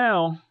won't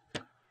now.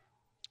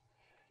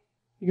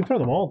 You can throw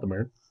them all at the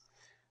mirror.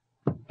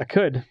 I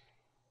could.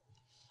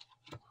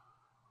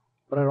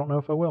 But I don't know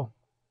if I will.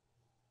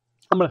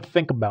 I'm going to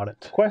think about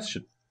it.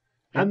 Question.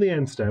 And the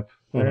end step,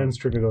 Meren's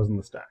trigger goes in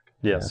the stack.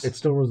 Yes. It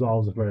still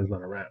resolves if Meren's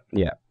not around.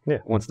 Yeah. Yeah.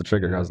 Once the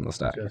trigger goes in the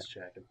stack. Just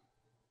checking.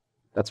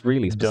 That's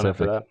really Done it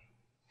for specific.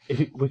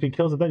 that. If he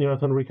kills it, then you have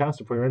to recast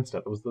it for your end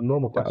step. It was the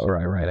normal question. Oh,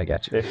 right, I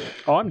get you.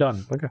 Oh, I'm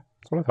done. Okay.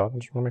 That's what I thought. I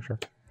just want to make sure.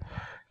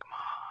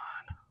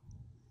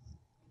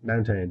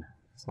 Mountain.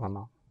 It's not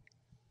enough.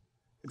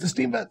 It's a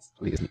steam vent.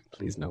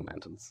 Please no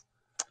mountains.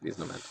 Please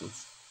no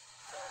mountains.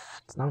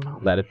 It's not enough.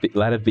 Let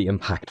it be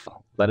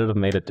impactful. Let it have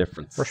made a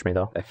difference. Rush me,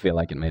 though. I feel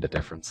like it made a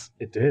difference.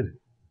 It did.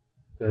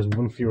 There's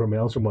one fewer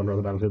Maelstrom one on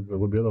the battlefield than there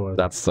would be otherwise.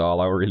 That's all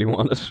I really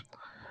wanted.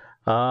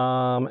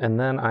 And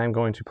then I'm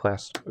going to play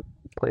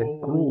a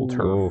Gruul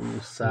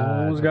Turf.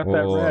 Sad. Who's got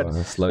that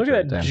red? Slow Look trade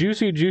at that down.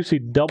 juicy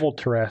double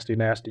Terrasti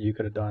nasty you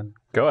could have done.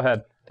 Go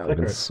ahead. That would have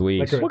been Flicker it. sweet.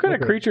 Flicker it. What kind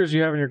of creatures do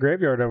you have in your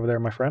graveyard over there,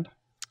 my friend?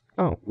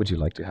 Oh, would you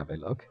like to have a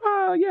look?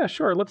 Yeah,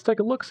 sure. Let's take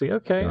a look-see.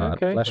 Okay, Got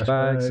okay.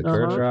 Flashback,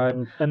 Secure Uh-huh. Drive,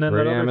 And then that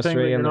Meridian other thing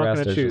that Emissary, you're and the not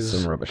rest going to is just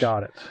choose. some rubbish.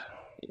 Got it.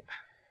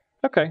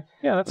 Okay,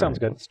 yeah, that sounds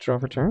good. Let's draw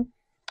for turn.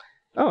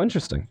 Oh,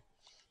 interesting.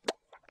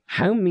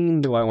 How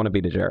mean do I want to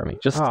be to Jeremy?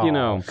 Just, Come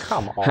on.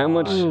 how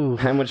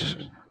much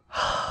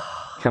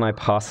can I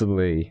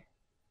possibly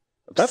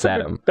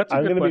upset him? That's a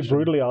I'm good going to be question.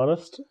 brutally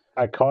honest.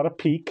 I caught a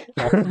peek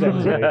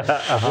accidentally.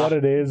 What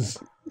it is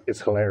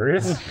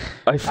hilarious.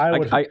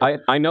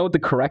 I know the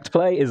correct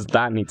play is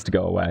that needs to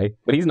go away,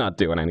 but he's not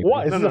doing anything.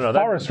 What? This is a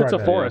forest It's right a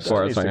now. forest.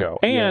 That needs to right go.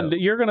 And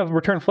you're going to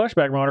return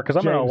flashback monitor because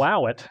I'm going to James.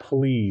 allow it.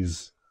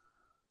 Please.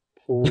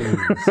 Please.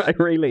 I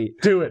really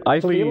Do it. I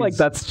please. feel like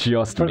that's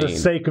just For mean. the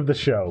sake of the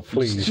show,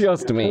 please. It's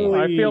just mean. Please.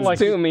 I feel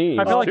like It's too mean.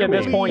 I feel like Too at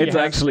this mean. point It's you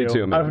have actually to.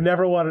 too mean. I've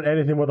never wanted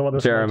anything more than what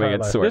this Jeremy, my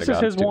it's life. swear This to is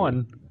God, his it's too one.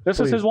 mean. This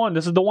is his one.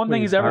 This is the one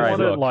thing he's ever All right,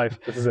 wanted look. in life.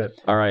 This is it.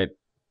 All right.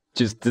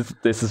 Just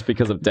this is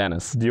because of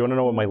Denis. Do you want to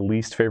know what my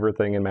least favorite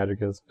thing in Magic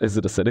is? Is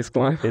it acidic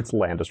climb? It's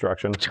land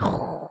destruction.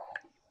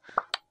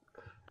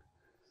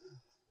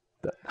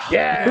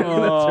 Yeah.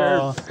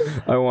 Oh,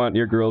 I want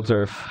your Gruul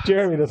Turf.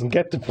 Jeremy doesn't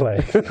get to play.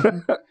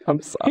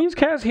 I'm sorry.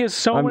 he has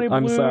so many blue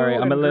I'm sorry.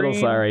 I'm a and little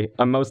green. sorry.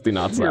 I'm mostly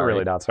not sorry. You're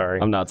really not sorry.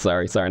 I'm not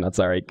sorry. Sorry, not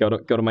sorry. Go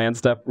to my end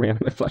step.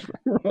 Reanimate flashback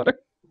water.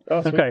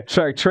 Oh, sweet. Okay,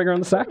 Sorry. Trigger on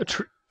the stack.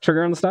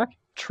 Trigger on the stack.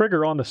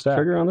 trigger on the stack.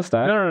 Trigger on the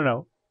stack.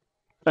 No.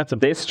 That's a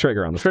This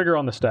trigger on the trigger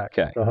on the stack.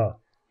 stack. Okay. Uh-huh.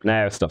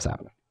 Now stuff's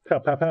happening. Pow,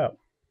 pow, pow.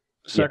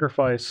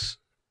 Sacrifice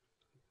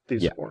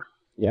these Yeah. 4.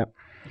 Yeah.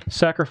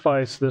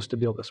 Sacrifice this to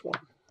deal this 1.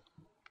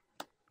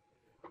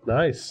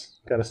 Nice.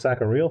 Got to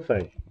sack a real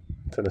thing.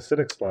 It's an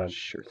acidic slime.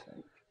 Sure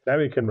thing. Now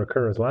we can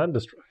recur as land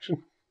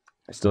destruction.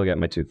 I still get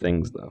my 2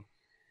 things though.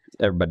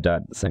 Everybody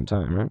died at the same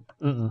time, right?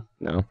 Mm-mm.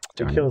 No.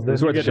 Darn kills it. this,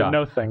 It's you worth a get to shot.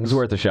 know things. It's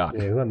worth a shot.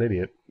 Yeah, he's not an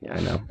idiot. Yeah,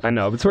 I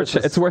know. But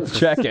it's worth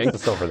checking.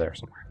 It's over there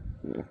somewhere.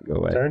 Go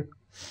away. Turn.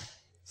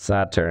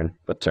 Sad turn,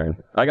 but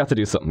turn. I got to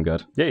do something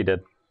good Yeah, you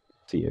did.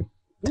 to you.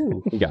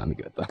 Ooh. You got me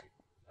good though.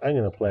 I'm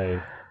going to play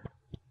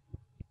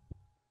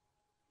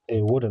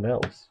a wooden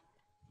elves.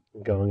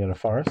 Going in a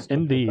forest.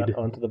 and put Indeed. that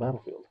onto the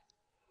battlefield.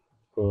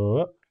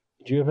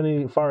 Do you have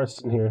any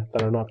forests in here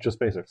that are not just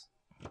basics?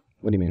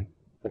 What do you mean?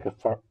 Like a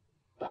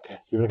Okay.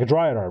 You're like a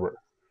dryad arbor.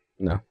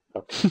 No.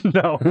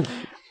 No.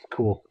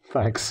 Cool.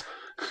 Thanks.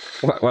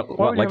 What Why would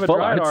you like have a full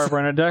Dryad arts? Arbor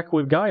in a deck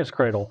with Gaia's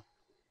Cradle?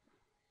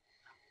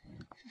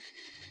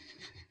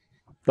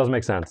 Doesn't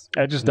make sense.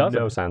 It just doesn't.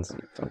 No sense.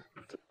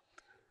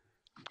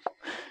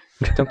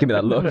 Don't give me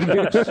that look.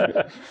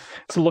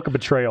 It's a look of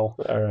betrayal.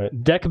 All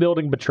right. Deck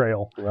building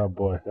betrayal. Oh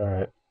boy. All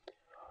right.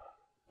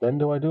 Then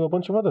do I do a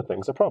bunch of other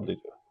things? I probably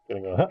do.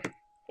 Gonna go huh.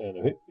 And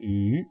a hit.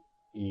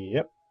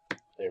 Yep.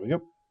 There we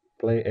go.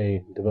 Play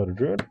a devoted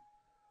druid.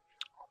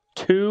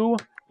 2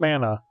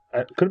 mana.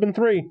 It could have been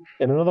 3.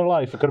 In another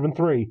life, it could have been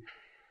 3.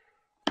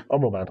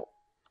 Umbral Mantle.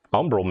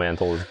 Umbral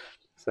Mantle is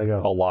So there you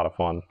a go. lot of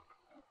fun.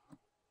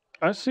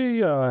 I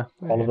see. All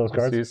of those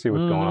cards. See what's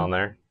going Mhm. on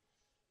there.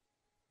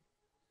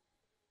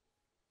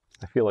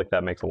 I feel like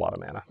that makes a lot of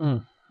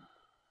mana.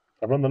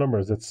 I've run the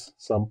numbers. It's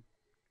some.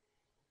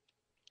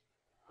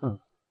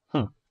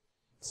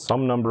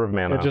 Some number of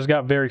mana. It just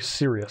got very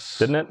serious.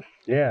 Didn't it?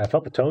 Yeah, I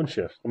felt the tone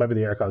shift. It might be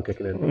the aircon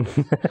kicking in.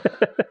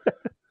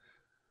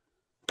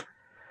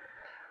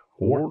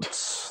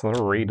 Warts. The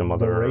raid The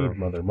mother. raid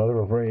mother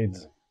of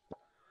raids.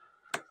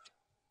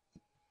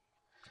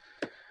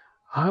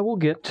 I will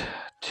get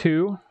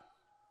 2.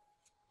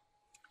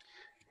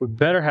 We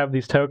better have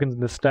these tokens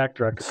in the stack,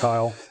 Director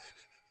Kyle.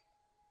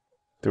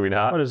 Do we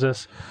not? What is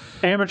this?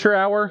 Amateur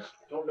hour?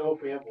 Don't know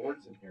if we have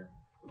wards in here.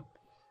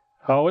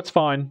 Oh, it's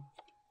fine.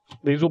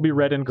 These will be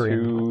red and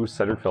green. 2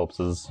 Cedric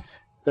Phillipses.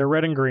 They're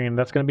red and green.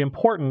 That's going to be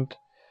important.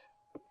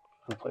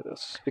 I'll play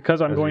this. Because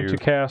I'm As going you- to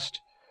cast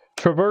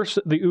Traverse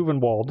the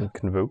Uvenwald.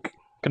 Convoke.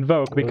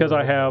 Convoke, because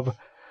I have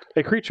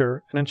a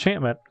creature, an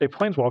enchantment, a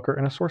planeswalker,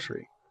 and a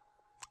sorcery.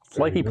 It's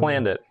like he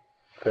planned it.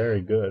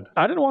 Very good.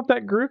 I didn't want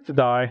that group to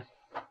die.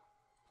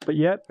 But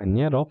yet, And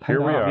yet all paid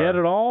Here we off. are. yet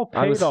it all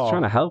I was paid off.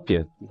 trying to help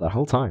you the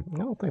whole time. I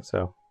don't think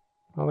so.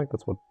 I don't think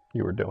that's what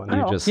you were doing. I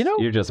don't-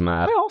 You're just know,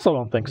 mad. I also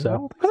don't think so. I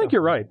don't think I think so.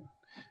 you're right.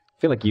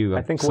 feel like you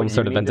have some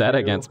sort of vendetta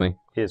against me.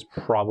 Is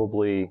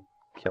probably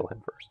kill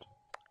him first.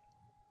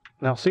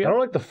 Now, see, I don't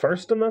like the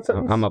first in that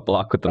sentence. I'm a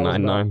block with the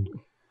 9/9.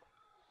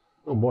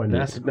 Oh boy,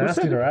 nasty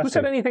Who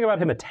said anything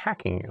about him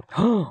attacking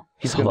you?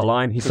 He saw the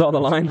line. He saw the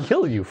line.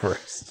 Kill you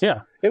first.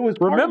 yeah. It was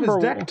part Remember-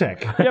 of his deck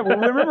tech. Yeah, well,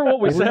 remember what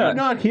we Were you said.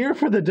 not here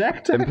for the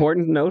deck tech?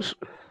 Important note: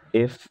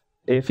 if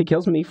he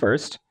kills me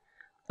first,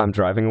 I'm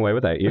driving away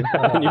without you,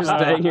 and you're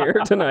staying here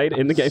tonight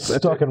in the game center.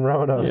 Stuck in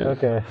Roanoke. Yeah.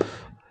 Okay.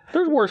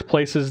 There's worse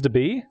places to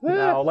be.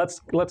 No,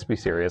 let's be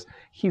serious.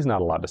 He's not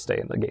allowed to stay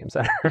in the game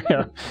center.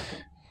 Yeah.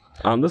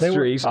 On the They were-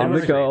 street, in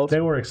the cold.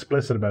 They were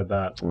explicit about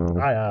that.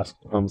 I asked.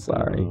 I'm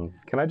sorry.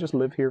 Can I just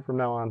live here from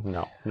now on?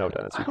 No,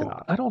 Dennis, you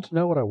cannot. I don't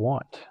know what I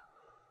want.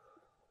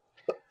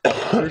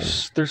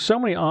 There's so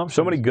many options.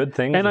 So many good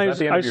things. And Is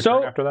that the end of your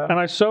turn after that? And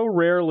I so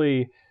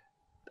rarely.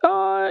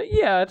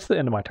 Yeah, it's the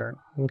end of my turn.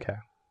 Okay.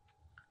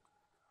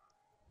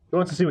 He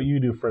wants to see what you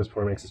do first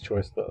before he makes his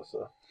choice, though.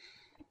 So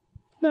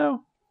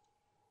No.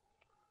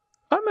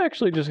 I'm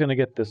actually just going to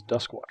get this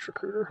Duskwatch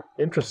Recruiter.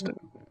 interesting.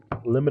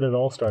 Limited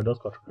all-star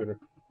Duskwatch Recruiter.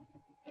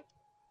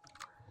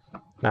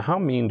 Now, how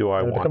mean do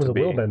I When it want becomes to a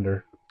be? will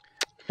bender.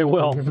 It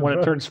will when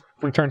it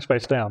returns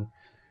face down.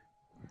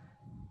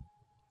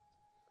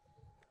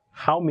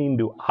 How mean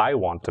do I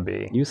want to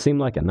be? You seem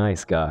like a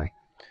nice guy.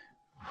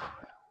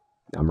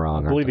 I'm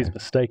wrong. I believe he's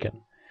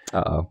mistaken.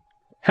 Uh-oh.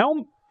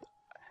 How?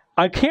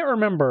 I can't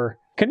remember.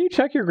 Can you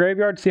check your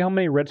graveyard to see how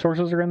many red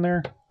sources are in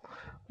there?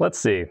 Let's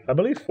see. I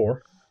believe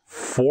 4.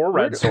 4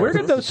 red sources. Where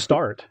did those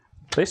start?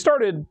 They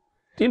started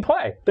in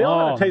play. They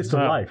all had a taste of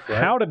life, right?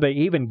 How did they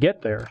even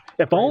get there?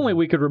 If only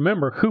we could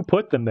remember who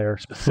put them there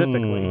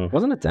specifically.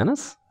 Wasn't it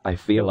Dennis? I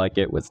feel like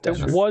it was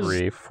Dennis. It was.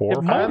 3, 4,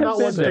 it might I'm have not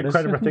been one to take Dennis.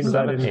 credit for things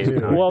I didn't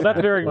do. Well,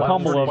 that's very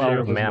humble of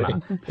 12 you.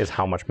 mana is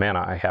how much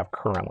mana I have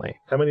currently.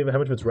 How much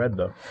of it's red,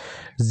 though?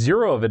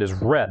 0 of it is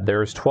red.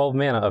 There is 12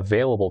 mana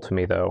available to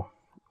me, though.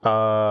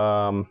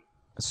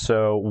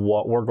 So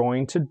what we're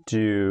going to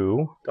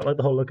do Don't like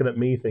the whole looking at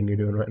me thing you're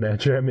doing right now,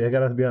 Jeremy. I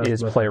gotta be honest.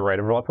 is with play Rite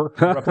of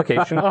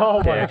Replication.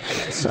 Oh my.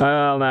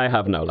 Well, I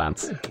have no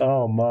lance. you.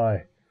 Oh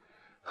my.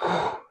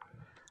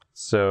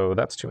 So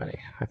that's too many.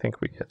 I think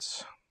we get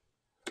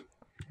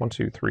 1,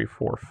 2, 3,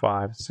 4,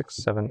 5, 6,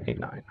 7, 8,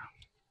 9.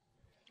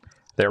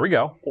 There we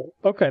go.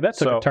 Okay, that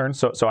took a turn.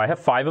 So I have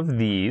 5 of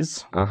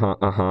these,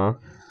 Uh-huh.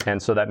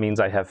 and so that means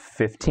I have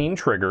 15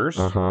 triggers.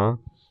 Uh-huh.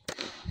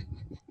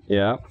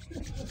 Yeah.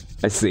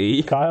 I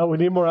see. Kyle, we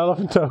need more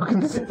elephant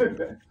tokens.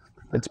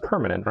 It's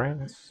permanent, right?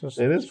 It's just,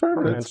 It is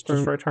permanent. It's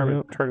just right.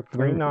 Target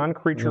 3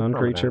 non-creature.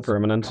 Non-creature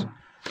permanents. permanent.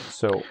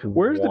 So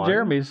Where's the 1,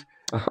 Jeremys?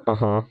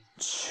 Uh-huh.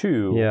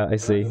 2, Yeah, I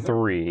see.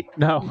 3,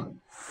 No.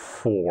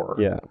 4,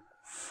 Yeah.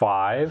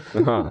 5,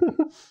 Uh-huh.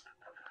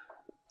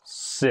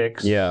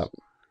 6, Yeah.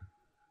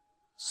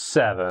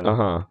 7,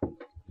 Uh-huh.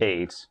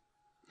 8,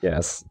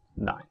 Yes.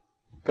 9.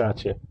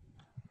 Gotcha.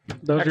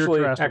 Those are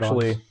your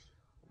Actually,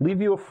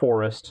 leave you a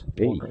forest.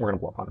 Hey. We're going to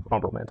blow up on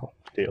Umbral Mantle.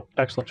 Deal.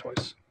 excellent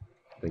choice.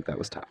 I think that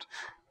was tapped.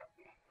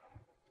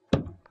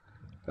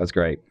 That's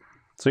great.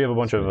 So you have a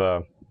bunch of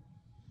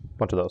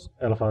those.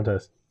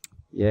 Elephantes.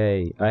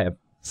 Yay. I have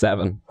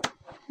 7.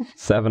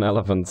 7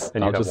 elephants.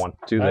 And you I'll have just 1.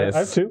 do I this.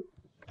 have 2.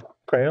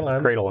 Cradle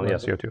and Cradle, and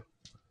yes, you have 2.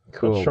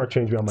 Cool. Short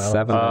change me on my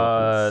 7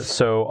 elephants.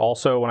 So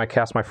also, when I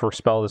cast my first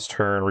spell this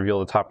turn, reveal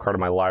the top card of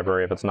my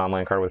library if it's a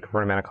non-land card with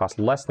converted mana cost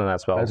less than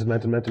that spell.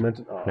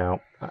 Mented. Oh.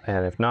 No,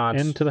 and if not,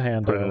 Into the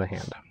hand. put it in the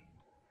hand.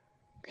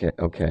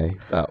 Okay.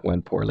 That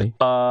went poorly.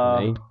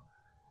 Me.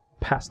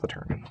 Pass the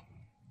turn.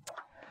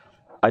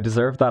 I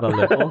deserve that a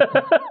little.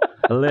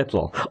 A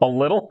little. A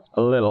little?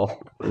 A little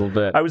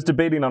bit. I was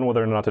debating on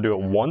whether or not to do it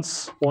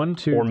once. 1,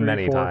 2, Or 3,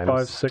 many 4, times.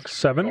 5, 6,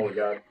 7. Oh,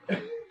 God.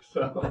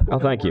 Oh,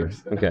 thank you.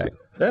 Okay.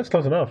 That's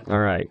close enough. All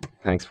right.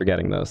 Thanks for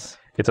getting those.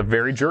 It's a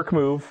very jerk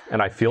move,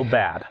 and I feel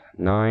bad.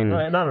 9, All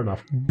right, not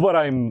enough. But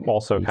I'm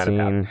also kind of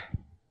happy.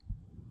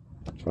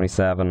 18,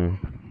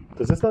 27,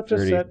 Does this not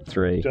just set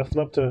 33. just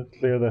enough to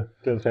clear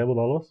the table with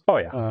all of us? Oh,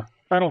 yeah.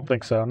 I don't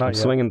think so. Not I'm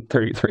yet. swinging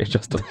 33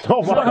 just to...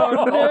 Oh my!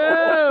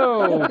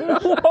 No!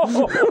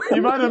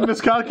 You might have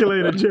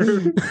miscalculated,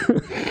 Jared.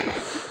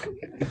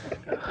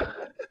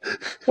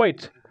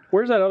 Wait,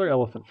 where's that other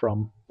elephant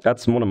from?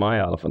 That's one of my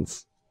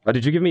elephants. Oh,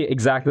 did you give me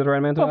exactly the right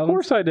amount of Of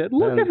elephants? course I did.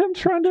 Look Then- at him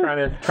trying to. Trying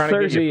to get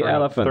 30 you for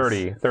elephants.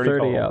 30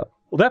 total.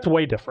 Well, that's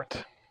way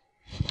different.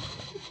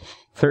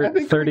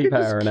 30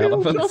 power and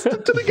elephants.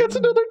 Until he gets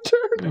another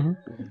turn.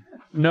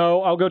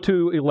 No, I'll go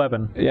to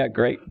 11. Yeah,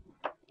 great.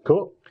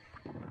 Cool.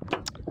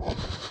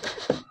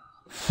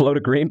 Float a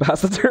green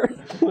past the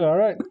turn. All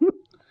right.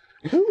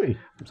 Hooey.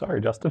 I'm sorry,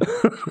 Justin.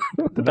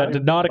 I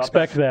did not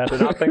expect that.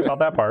 Did not think about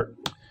that part.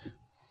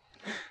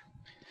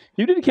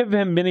 You did give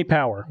him many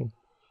power.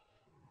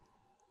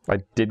 I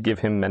did give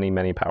him many,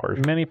 many powers.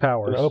 Many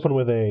powers. We'll open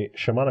with a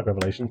shamanic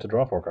revelation to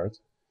draw 4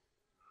 cards.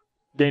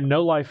 Gain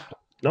no life.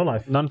 No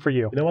life. None for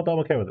you. You know what? I'm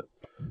okay with it.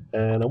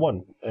 And a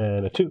 1,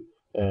 and a 2,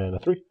 and a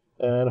 3,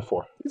 and a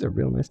 4. These are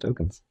real nice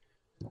tokens.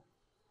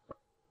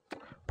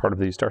 Part of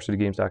the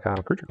StarCityGames.com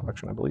creature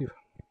collection, I believe.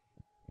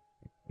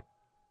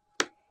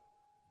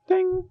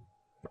 Ding.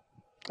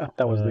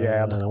 That was the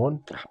ad. And a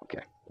 1.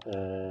 Okay.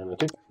 And a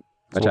 2.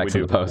 I checked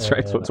in the post,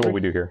 right? So that's what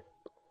we do here.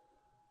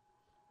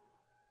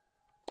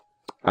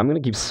 I'm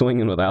going to keep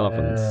swinging with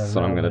elephants. That's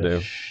what I'm going to do.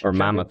 Elvish Or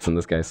mammoths in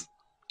this case.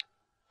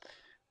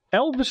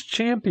 Elvis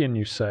champion,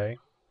 you say?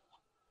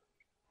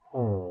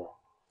 Oh,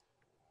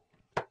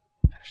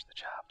 Finish the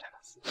job,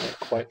 Dennis.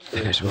 quite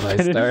Finish what I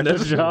Finish started.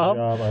 the job.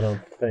 I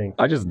don't think.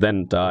 I just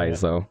then die,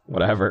 so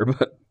whatever.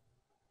 But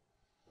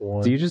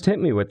 1, do you just hit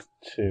me with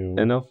 2,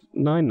 enough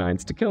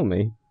 9/9s to kill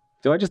me?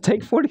 Do I just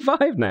take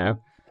 45 now?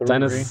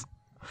 3.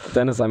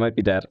 Dennis, I might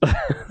be dead.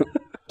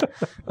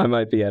 I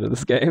might be out of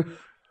this game.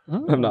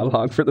 I'm not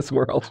long for this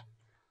world.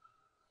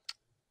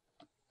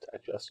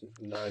 Attack Justin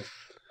for 9.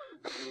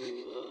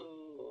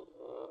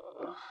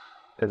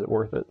 Is it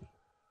worth it?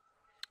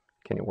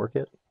 Can you work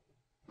it?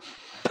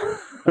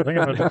 I think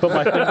I'm going to put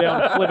my thing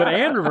down, flip it,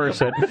 and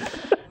reverse it.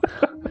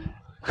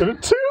 Go to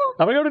 2.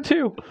 I'm going to go to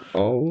 2.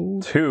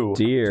 Oh, 2.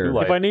 dear. 2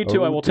 life. If I need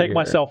to, Oh, I will take dear.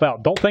 myself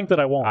out. Don't think that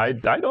I won't. I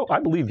don't. I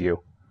believe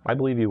you. I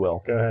believe you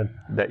will. Go ahead.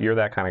 That you're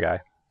that kind of guy.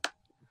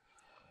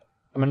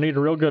 I'm going to need a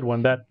real good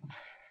one. That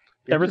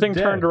everything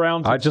just turned dead.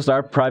 around.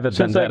 Our private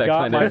Since I vendetta got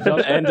kind my of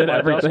dust- ended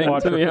my dust everything,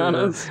 watcher to be for-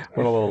 honest.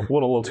 Went a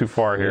little too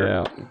far here.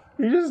 Yeah.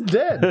 You're just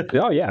dead.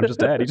 Oh, yeah, I'm just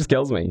dead. He just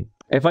kills me.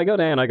 If I go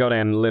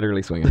down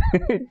literally swinging.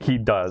 He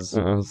does.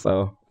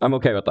 So I'm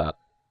okay with that.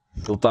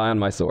 He'll die on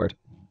my sword.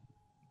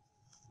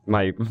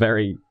 My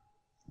very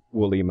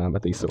woolly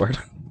mammothy sword.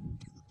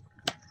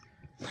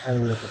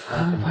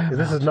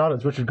 This is not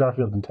as Richard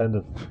Garfield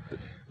intended.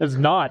 It's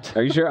not.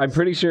 Are you sure? I'm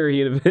pretty sure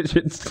he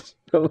envisioned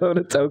a load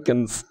of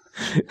tokens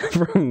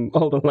from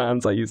all the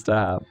lands I used to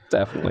have.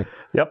 Definitely.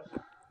 Yep.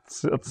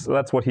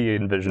 That's what he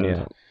envisioned.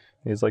 Yeah.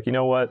 He's like, you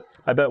know what?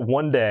 I bet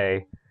one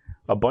day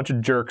a bunch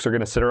of jerks are going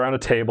to sit around a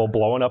table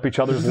blowing up each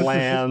other's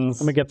lands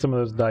Let me get some of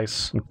those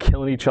dice. and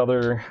killing each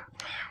other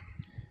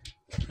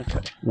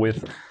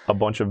with a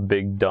bunch of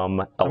big, dumb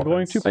elephants. I'm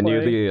going to I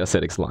knew play. the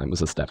acidic slime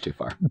was a step too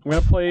far. I'm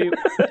going to play.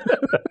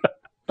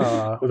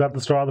 Was that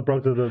the straw that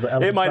broke the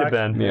elephant's It might have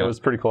back? been. Yeah. It was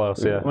pretty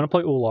close, yeah. I'm going to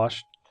play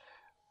Ulasht.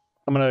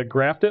 I'm going to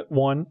graft it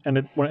 1,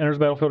 and when it enters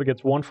the battlefield, it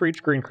gets 1 for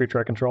each green creature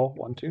I control.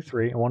 1, 2,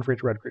 3, and 1 for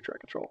each red creature I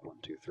control. 1,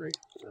 2, 3,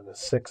 And a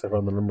 6, I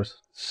run the numbers.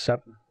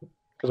 7.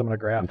 Because I'm going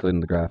to graft. Including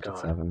the graft at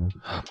 7.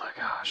 Oh my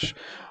gosh.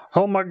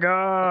 Oh my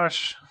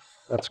gosh.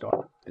 That's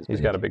gone. He's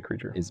got a big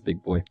creature. He's a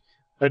big boy.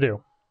 I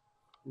do.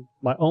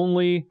 My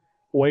only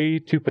way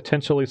to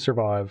potentially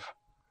survive.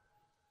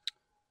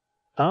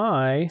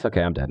 It's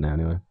okay, I'm dead now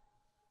anyway.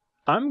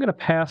 I'm going to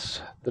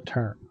pass the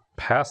turn.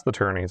 Pass the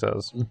turn, he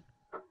says.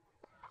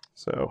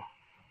 So,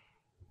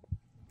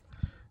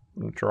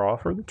 I'm going to draw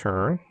for the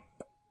turn.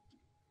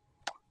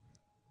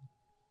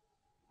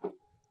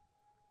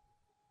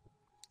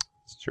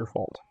 It's your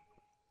fault.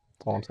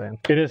 That's all I'm saying.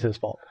 It is his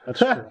fault. That's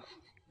true.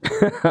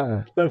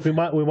 Look, we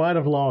might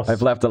have lost.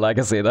 I've left a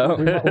legacy though.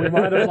 we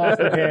might have lost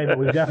the game, but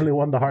we've definitely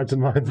won the hearts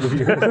and minds of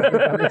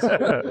viewers.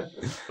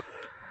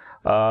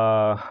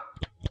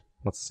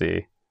 Let's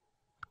see.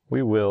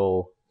 We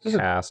will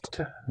cast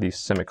the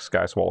Simic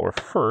Sky Swallower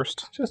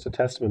first. Just a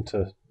testament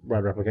to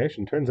Rad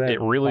Replication. Turns out It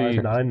really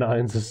 9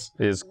 9s is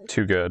is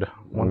too good.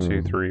 1,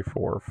 2, 3,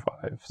 4,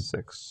 5,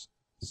 6,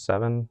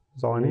 7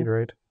 is all I need,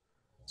 right?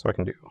 So I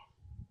can do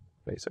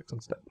basics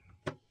instead.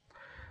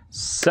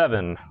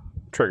 7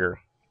 trigger.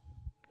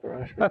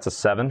 That's a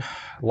 7.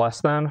 Less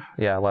than?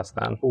 Yeah, less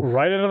than.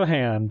 Right into the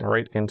hand.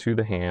 Right into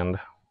the hand.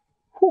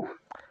 Whew.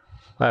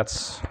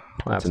 That's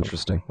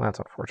interesting. That's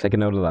unfortunate. Take a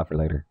note of that for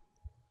later.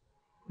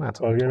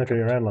 That's Oh, you're not going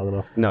to be around long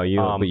enough. No,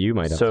 but you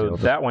might have to. So deal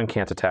with that one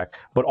can't attack,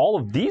 but all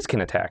of these can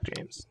attack,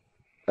 James.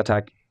 it.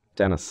 Attack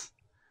Dennis.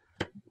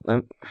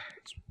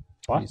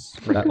 What?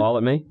 That all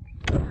at me?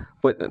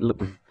 Wait,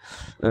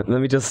 let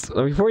me just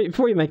before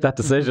you make that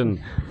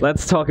decision,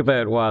 let's talk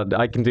about what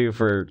I can do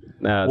for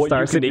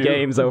Star you City can do.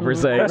 Games over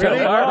say. Really?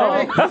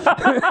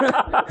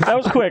 That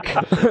was quick.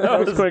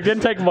 That was quick.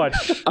 Didn't take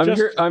much.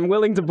 I'm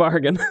willing to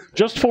bargain.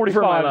 Just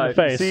 45 in the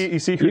face. You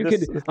see who You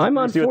this, could. I'm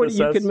on see what 40. this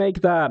You says? could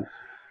make that.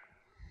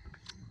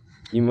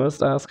 You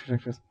must ask.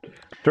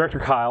 Director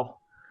Kyle,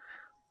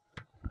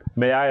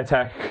 may I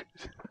attack?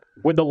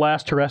 With the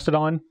last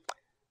Terrestodon?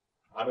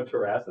 I'm a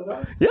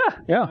Terrastodon? Yeah.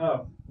 Yeah.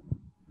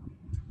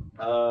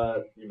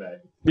 You may.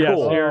 Yes,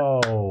 Cool. here.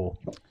 Oh.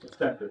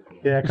 Step 15.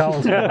 Yeah,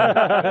 Colin's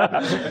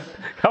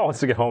Kyle wants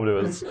to get home to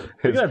his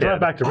We're going to drive kid.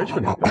 back to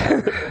Richmond.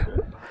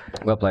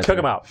 Well played. Took sir.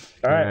 him out.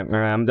 All right. All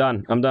right, I'm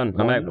done. I'm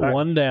out.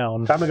 One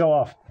down. Time to go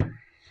off.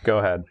 Go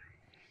ahead,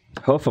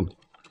 Hoof him.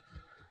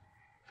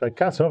 If I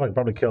cast Hope, I can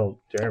probably kill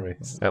Jeremy.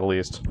 at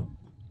least.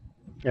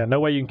 Yeah, no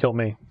way you can kill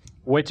me.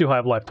 Way too high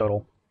of life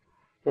total.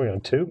 Are we on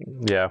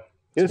 2? Yeah,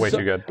 it's way so-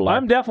 too good.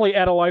 I'm definitely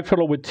at a life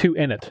total with 2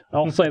 in it.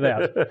 I'll say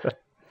that.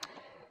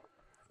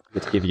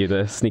 Let's give you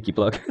the sneaky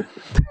plug.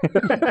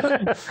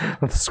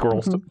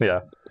 Squirrel,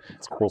 yeah,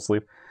 squirrel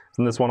sleep.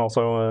 Isn't this one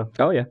also?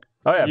 Oh yeah.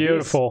 Oh yeah,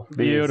 Beautiful. bees.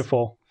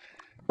 Beautiful.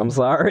 I'm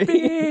sorry.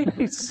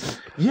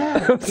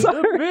 Yeah. I'm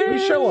sorry. We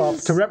show up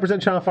to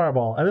represent Channel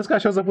Fireball, and this guy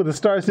shows up with a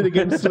Star City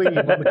Games sleeve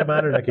on the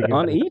commander deck again.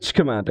 On each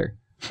commander.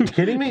 You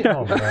kidding me?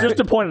 Oh, man. Just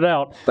to point it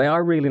out. They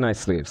are really nice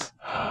sleeves.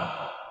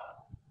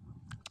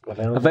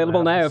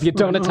 Available now if you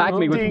don't attack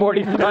me with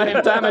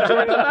 45 damage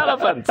with an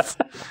elephant.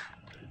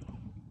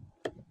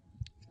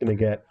 Gonna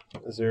get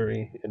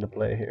Ezuri into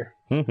play here.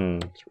 Mm-hmm.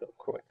 Just real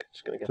quick.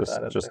 Just gonna get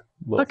that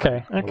in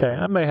Okay.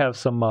 I may have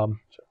some.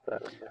 there.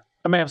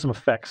 I may have some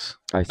effects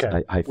I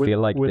feel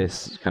like with-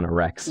 this kind of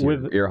wrecks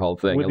with- your whole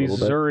thing with a the little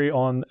bit. Ezuri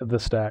on the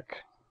stack.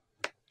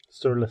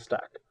 Sur le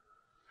stack.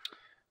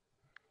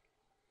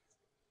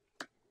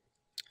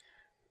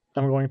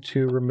 I'm going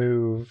to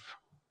remove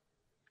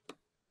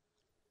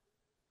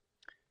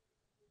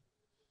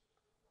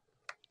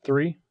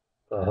 3.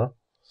 Uh-huh.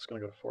 It's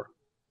going to go to 4.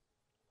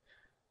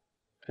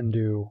 And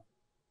do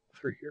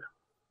 3 here.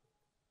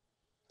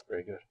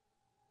 Very good.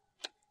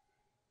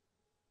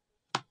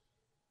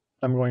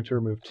 I'm going to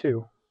remove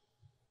 2.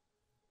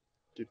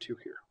 Do 2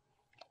 here.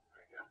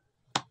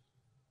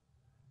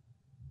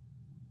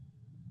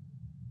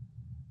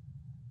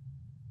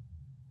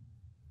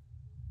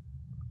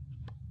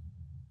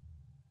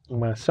 I'm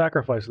going to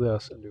sacrifice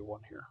this and do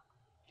 1 here.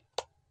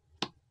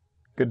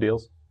 Good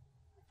deals.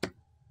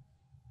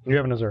 You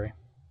have an Ezuri.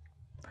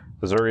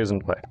 Ezuri is in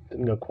play.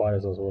 Didn't go quite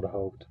as I would have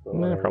hoped. But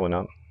Nah, probably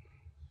not.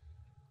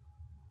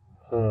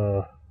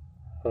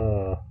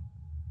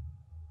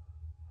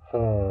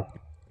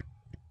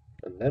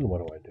 And then what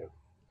do I do?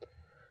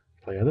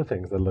 Play other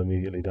things that'll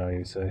immediately die,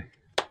 you say.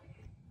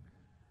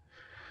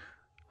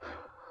 Do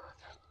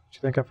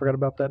you think I forgot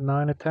about that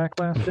 9 attack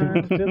last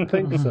turn? Didn't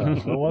think so.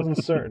 I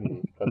wasn't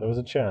certain, but there was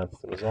a chance.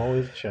 There was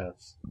always a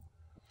chance.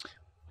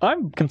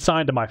 I'm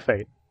consigned to my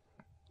fate.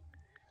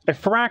 A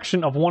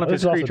fraction of one of Oh,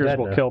 his he's also creatures dead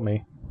will now. kill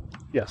me.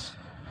 Yes.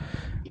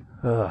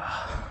 Oh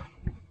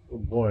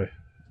boy.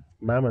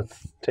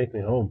 Mammoths, take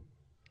me home.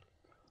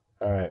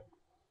 Alright.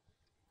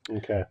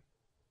 Okay.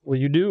 Well,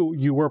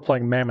 you were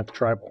playing Mammoth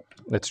Tribal.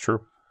 It's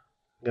true.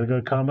 Gonna go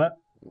to combat?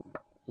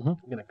 Mhm.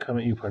 I'm gonna come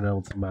at you, Parnell,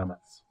 with some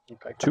mammoths.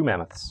 Okay. 2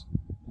 mammoths.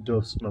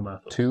 Dos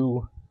mammoths.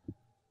 2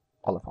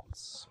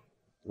 elephants.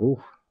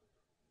 Ooh.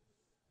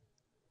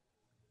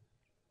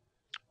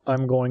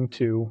 I'm going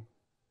to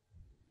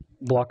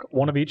block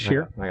 1 of each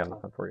here I got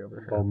nothing for you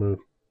over I'll here. move.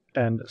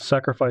 and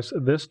sacrifice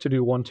this to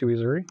do 1 to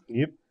Ezuri.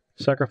 Yep.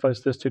 Sacrifice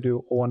this to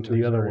do 1 to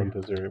The other Ezuri. one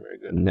is very, very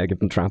good. Now give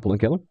them trample and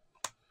kill him.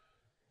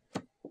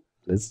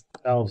 Liz.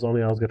 Elves,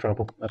 only elves get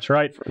trampled. That's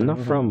right. Not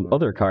from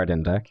other card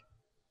in deck.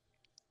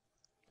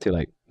 Too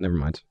late. Never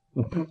mind.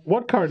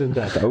 What card in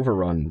that? The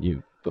overrun,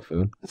 you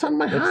buffoon. It's on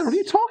my hand. What are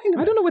you talking I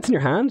about? don't know what's in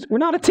your hand. We're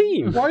not a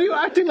team. Why are you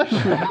acting like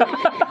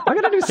I'm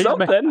gonna do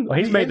something.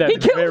 He's made that He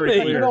killed very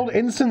me. clear. an old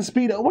instant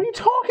speed? What are you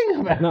talking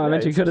about? No, I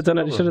meant you could have done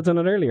it. You should have done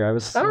it earlier. I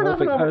was I don't have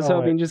hoping, an I was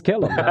overrun. hoping just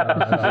kill him.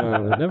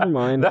 Never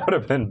mind. That would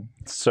have been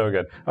so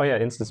good. Oh yeah,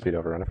 instant speed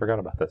overrun. I forgot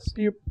about this.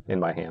 Yep. In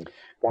my hand.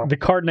 The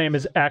card name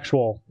is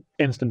actual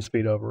Instant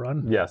Speed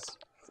Overrun. Yes.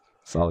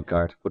 Solid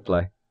card. Would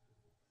play.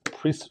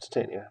 Priest of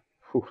Titania.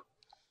 Whew.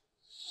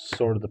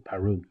 Sword of the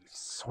Parun.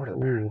 Sort of.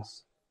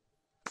 There's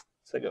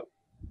Sego.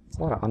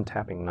 a lot of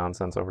untapping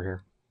nonsense over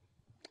here.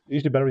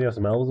 Usually better when you have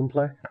some elves in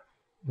play.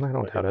 I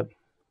don't doubt it.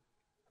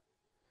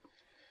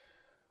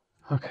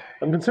 Okay.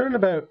 I'm concerned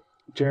about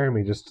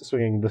Jeremy just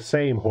swinging the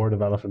same horde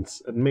of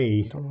elephants at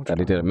me. That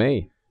he did it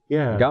me.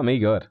 Yeah. Got me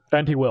good.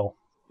 And he will.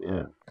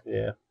 Yeah.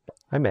 Yeah.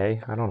 I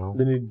may. I don't know.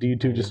 Then do you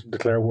two just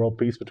declare world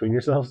peace between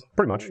yourselves?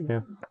 Pretty much.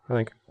 Yeah. I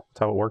think that's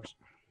how it works.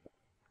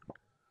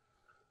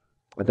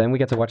 But then we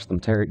get to watch them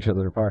tear each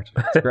other apart.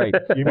 It's great.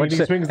 You mean Watch he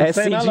the swings the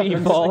same SCG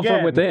elephants fall again?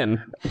 from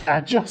within.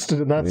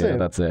 Adjusted, and that's Yeah, it.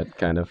 that's it.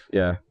 Kind of.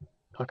 Yeah.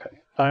 Okay.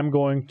 I'm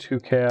going to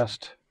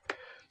cast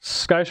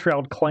Sky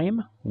Shroud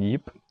Claim.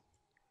 Yep. I'm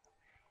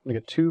going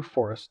to get 2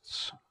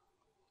 forests.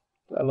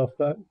 I love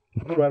that.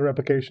 Threat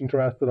replication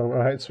trusted on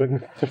right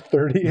swing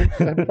 30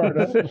 and part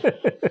of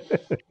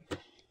it.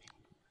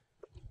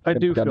 I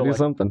do Gotta feel do like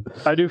something.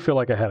 I do feel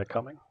like I had it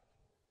coming.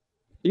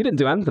 You didn't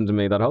do anything to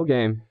me that whole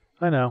game.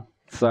 I know.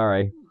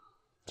 Sorry.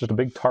 Just a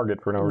big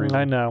target for no reason.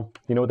 I know.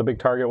 You know what the big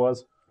target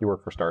was? You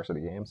work for Star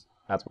City Games.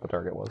 That's what the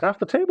target was. Half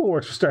the table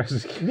works for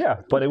Stars. Yeah,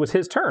 but it was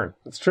his turn.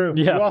 It's true.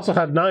 Yeah. You also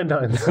had 9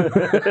 times. I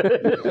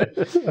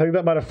think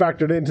that might have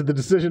factored into the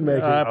decision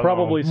making.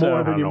 Probably so.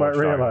 More than you might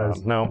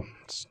realize. No,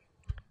 it's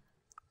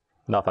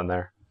nothing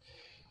there.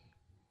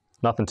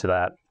 Nothing to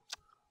that.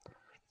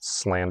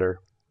 Slander.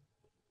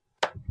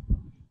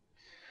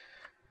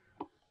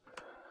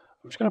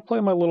 I'm just going to play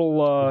my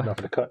little Enough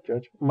to cut,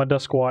 Judge. my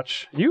Dusk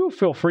Watch. You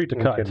feel free to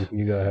I'm cut. kidding.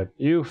 You go ahead.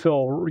 You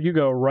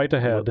go right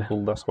ahead.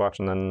 Little Dusk Watch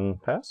and then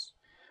pass.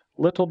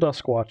 Little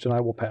Dusk Watch, and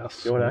I will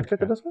pass. You want to activate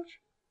the dispatch?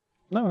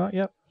 No, not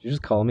yet. Did you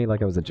just call me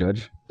like I was a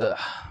judge?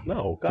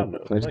 No, God no.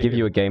 Can I just give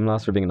you a game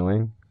loss for being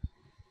annoying?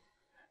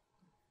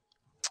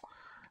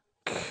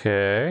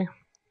 Okay.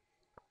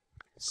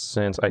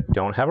 Since I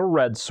don't have a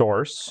red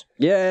source,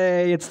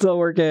 Yay, it's still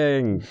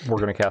working. we're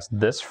going to cast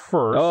this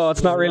first. Oh,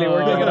 it's not really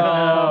working at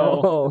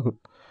all.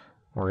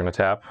 We're going to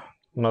tap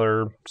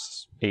another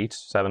 8,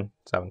 7,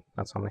 7.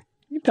 That's how many?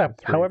 You tap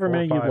 3, however 4,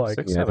 many 5, you'd like.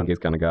 6, Yeah, I 7. think he's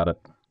kind of got it.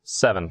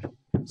 7.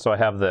 So I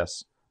have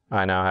this.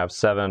 I now have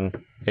 7,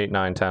 8,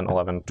 9, 10,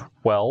 11,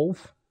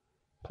 12.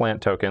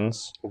 plant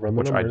tokens, Run the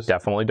which numbers. I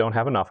definitely don't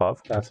have enough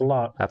of. That's a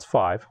lot. That's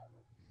 5.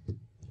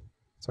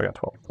 So I got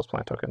 12 of those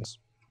plant tokens.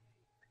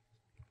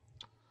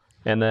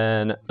 And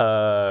then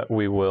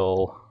we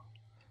will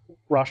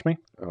Rush me.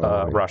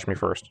 rush me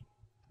first.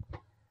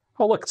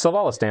 Oh, look,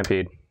 Selvala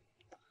Stampede.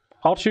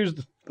 I'll choose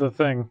the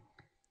thing.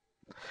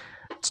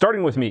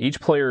 Starting with me,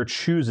 each player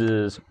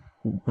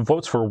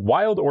votes for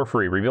wild or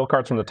free. Reveal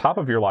cards from the top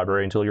of your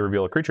library until you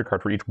reveal a creature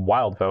card for each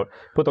wild vote.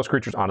 Put those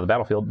creatures onto the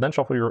battlefield, then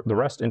shuffle the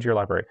rest into your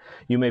library.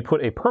 You may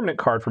put a permanent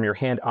card from your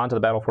hand onto the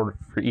battlefield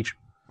for each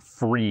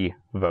free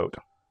vote.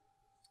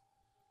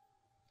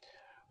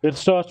 It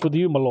starts with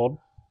you, my lord.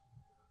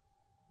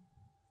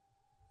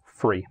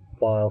 Free.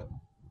 Wild.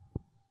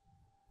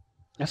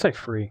 I say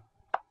free.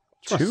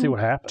 Just want to see what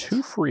happens.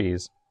 2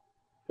 frees.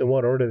 In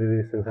what order do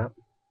these things happen?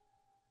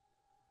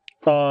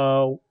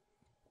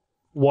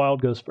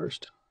 Wild goes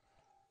first.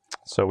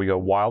 So we go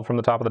wild from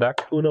the top of the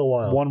deck. Uno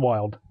wild. 1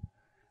 wild.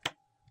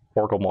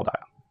 Oracle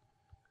Moldiah.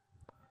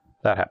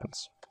 That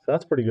happens. So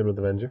that's pretty good with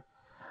Avenger.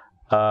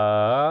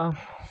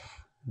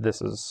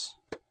 This is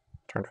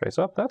turn face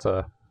up. That's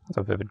a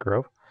Vivid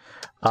Grove.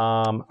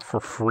 For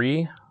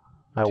free,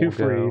 I will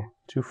go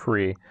 2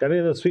 free. Got any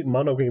of those sweet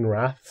mono green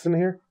wraths in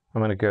here?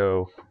 I'm gonna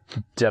go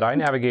Deadeye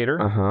Navigator.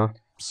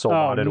 Soul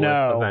bonded with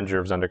Avenger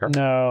of Zendikar.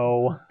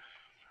 No.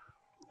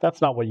 That's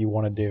not what you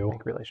want to do.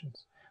 Make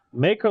relations.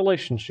 Make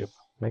relationship.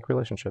 Make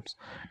relationships.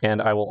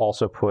 And I will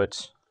also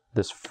put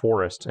this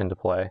forest into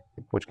play,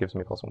 which gives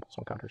me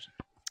 +1/+1 counters.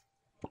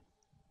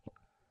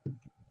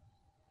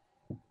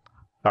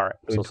 All right.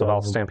 So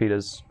Selvala Stampede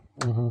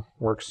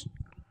works.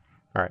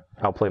 All right.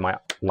 I'll play my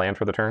land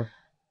for the turn.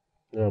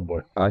 Oh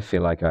boy. I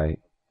feel like I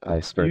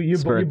spurred You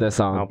this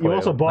on. You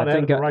also bought it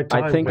at the right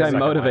time. I think I second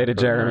motivated line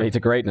for Jeremy to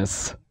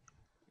greatness.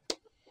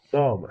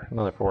 Oh my.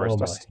 Another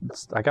forest.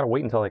 I gotta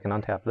wait until I can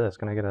untap this.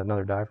 Can I get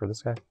another die for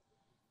this guy?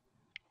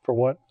 For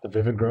what? The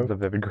Vivid Grove? The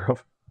Vivid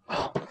Grove.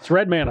 It's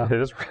red mana. It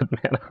is red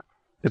mana.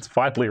 It's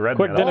finally red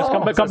Quick, mana.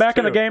 Dennis, come back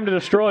in the game to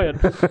destroy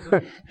it.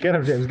 Get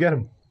him, James, get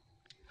him.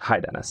 Hi,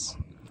 Dennis.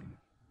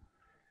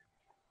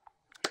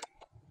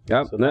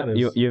 Yep, So that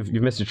is- you've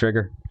missed a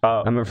trigger.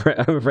 Oh, I'm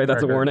afraid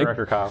that's a warning.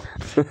 Director Kyle.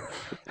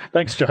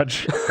 Thanks,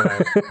 Judge.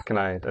 Can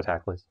I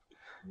attack, please?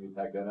 You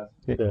attack Dennis?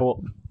 Yeah,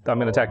 well, I'm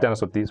going to attack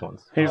Dennis with these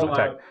ones. I'm going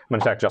to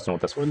attack Justin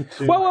with this One,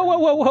 two.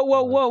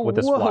 Whoa. with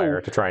this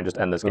flyer to try and just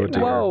end this game.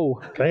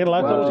 Whoa. Can I get a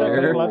left total check? Can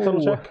I get a left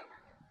total check?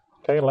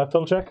 Can I get a left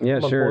total check? Yeah,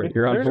 I'm on sure. 40.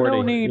 You're on There's 40.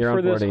 no need You're on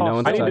for this 40. No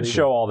one's I need to touching you.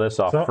 show all this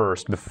off So-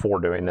 first before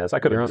doing this. I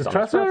could have just done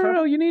Trust it. me.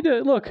 No. You need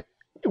to look.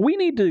 We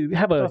need to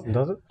have a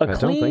Does it? a I don't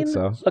clean think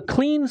so. a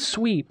clean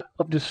sweep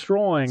of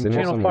destroying It's in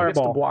Channel somewhere. He gets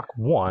to Fireball. block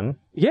 1.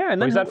 Yeah, and So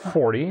then he's at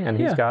 40, and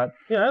he's Yeah. got...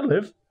 Yeah, I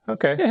live.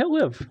 Okay. yeah, he'll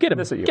live. Get him.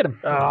 This at you. Get him.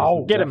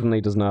 Ow. Get him.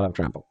 Definitely does not have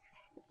trample.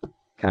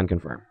 Can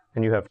confirm.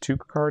 And you have 2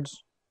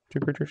 cards? 2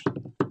 creatures?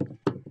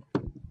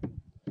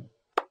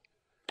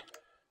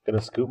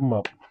 Gonna scoop him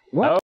up.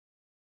 What?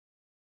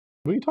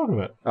 What are you talking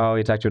about? Oh,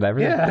 he attacked you with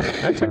everything?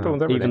 I checked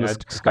with everything. Even I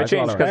Sky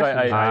changed because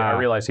I Ah.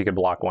 realized he could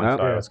block 1,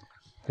 so I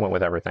went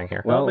with everything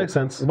here. Well, Well, that makes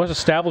sense. It was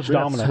established We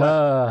got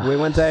dominance. we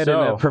went out in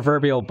So- a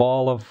proverbial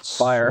ball of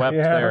fire. Swept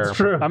Yeah, there. that's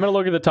true. I'm going to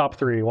look at the top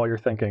 3 while you're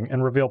thinking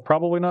and reveal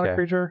probably not Okay. a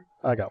creature.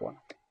 I got one.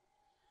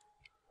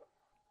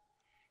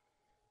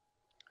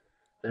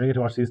 Then we get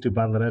to watch these two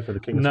battle it out for the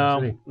King of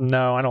Sun City.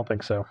 No, I don't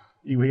think so.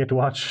 We get to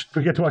watch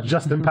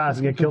Justin pass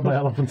and get killed by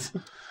elephants.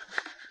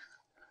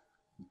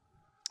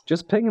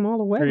 Just ping them all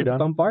away. Are you with done?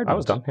 bombardment. I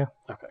was done, yeah.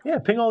 Yeah,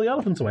 ping all the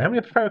elephants away. How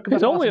many could that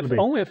It's only possibly be?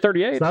 only at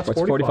 38. So that's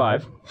What's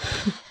 45.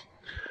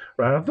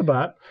 Right off the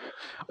bat.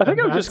 I think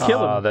I would just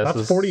kill him.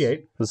 That's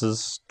 48. This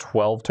is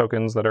 12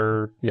 tokens that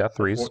are,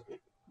 3s.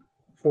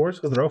 Fours?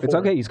 Because they're all It's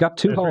fours. okay. He's got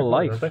 2 They're whole 3 fours,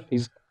 life. aren't they?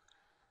 He's.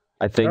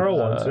 I think. They're all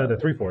ones. No, they're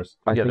 3 fours.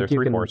 I Yeah, think they're you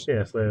 3 can- 4s.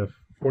 Yes, they have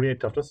 48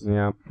 toughness.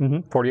 Yeah.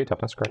 48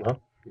 toughness, correct. Uh-huh.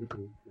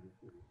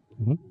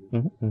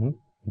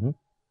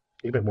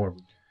 You make more of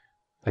them.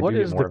 What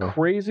is the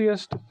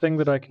craziest thing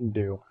that I can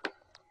do?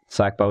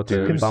 Sack both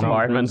Do the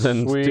bombardments and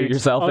something do sweet.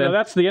 yourself Oh, in. no,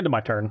 that's the end of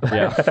my turn.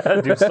 Yeah.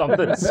 Do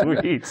something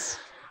sweet.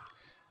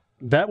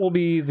 That will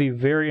be the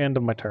very end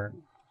of my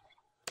turn.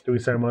 Do we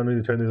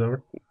ceremonially turn these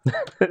over?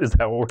 Is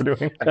that what we're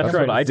doing? That's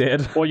right. what I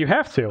did. Well, you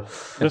have to.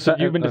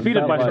 You've been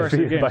defeated by Star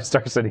City By Games.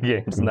 Star City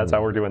Games, and that's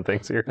how we're doing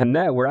things here. And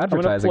now we're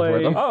advertising for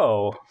play- them.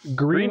 Oh,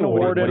 Green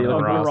Warden Warden of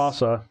of Urasa.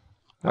 Urasa.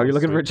 Oh, you're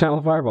looking for a Channel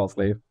of Fireball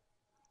sleeve?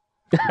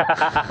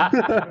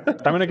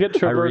 I'm going to get I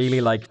Traverse.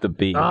 really like the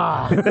B.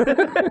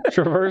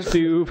 Traverse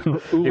the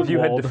if you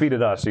had Uvenwald.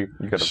 defeated us, you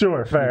could have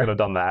Sure, fair.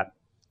 done that.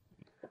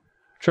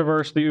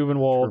 Traverse the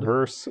Uvenwald.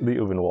 Reverse the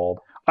Uvenwald.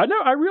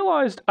 I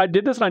realized I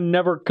did this and I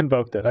never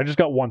convoked it. I just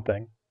got one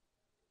thing.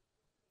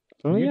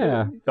 Oh,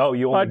 yeah. Oh,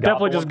 you only I got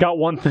definitely one? just got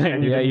one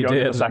thing. Yeah, didn't you go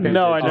to did. the second?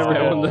 No, I Oh, never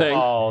got one thing.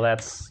 Oh,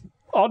 that's...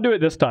 I'll do it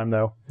this time,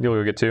 though. You'll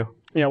go get 2?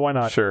 Yeah, why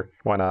not? Sure,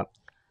 why not?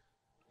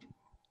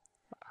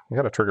 I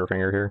got a trigger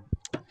finger here.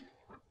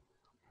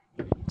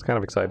 It's kind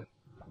of exciting.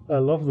 I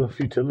love the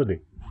futility.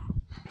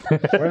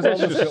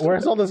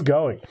 Where's all this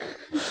going?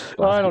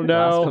 I don't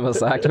know.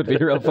 Blasphemous Act would be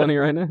real funny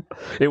right now.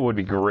 It would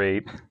be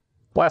great.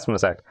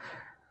 Blasphemous Act.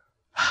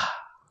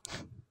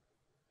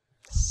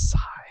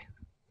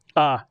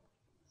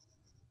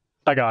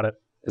 I got it.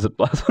 Is it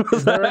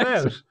blasphemous? There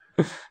it is.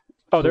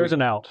 Oh, there's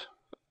an out.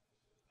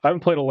 I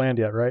haven't played a land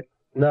yet, right?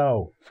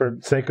 No, for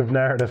sake of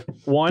narrative.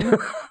 1,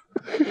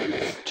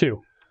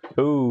 2.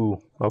 Ooh,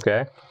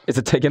 okay. Is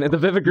it taken at the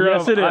Vivid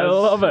Grove? Yes, it I is.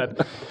 love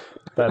it.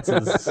 That's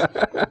his.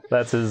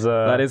 That's his.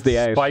 That is the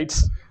out. spite.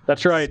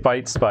 That's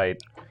right.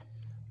 Spite.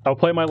 I'll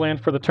play my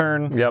land for the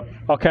turn. Yep.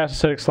 I'll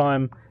cast Acidic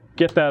Slime.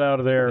 Get that out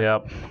of there.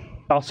 Yep.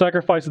 I'll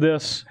sacrifice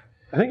this.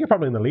 I think you're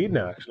probably in the lead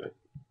now, actually.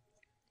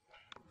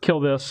 Kill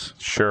this.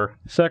 Sure.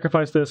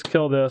 Sacrifice this.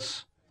 Kill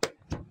this.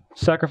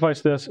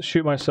 Sacrifice this.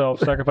 Shoot myself.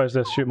 Sacrifice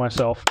this. Shoot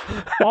myself.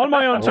 On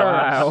my own turn.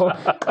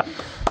 Wow.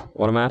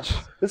 What a match.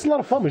 It's a lot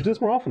of fun. We should do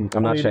this more often.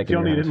 I'm not If shaking you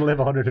only your hand. didn't live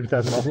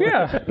 150,000 miles.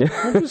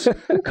 Yeah. Just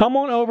come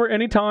on over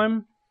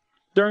anytime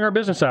during our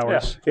business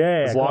hours.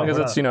 Yeah. As long as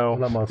it's, you know,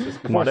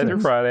 Monday through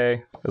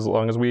Friday, as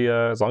long as we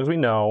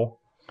know,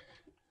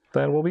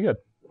 then we'll be good.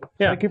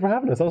 Yeah. Thank you for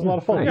having us. That was a lot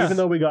of fun. Nice. Even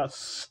though we got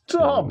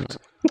stomped.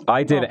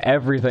 I did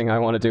everything I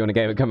want to do in a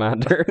game of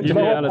Commander. To be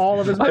Blow up honest. all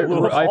of his I,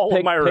 minerals. I All of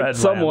picked, my red picked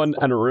someone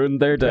and ruined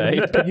their day.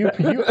 Did you?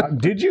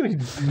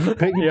 You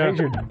paid your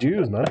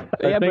dues, man.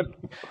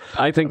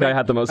 I think I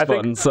had the most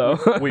fun. So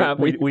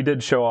we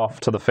did show off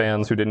to the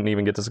fans who didn't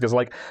even get this, because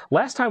like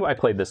last time I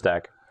played this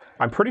deck,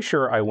 I'm pretty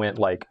sure I went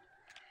like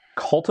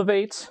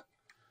Cultivate,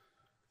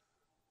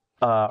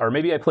 or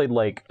maybe I played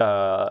like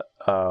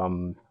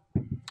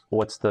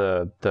what's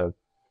the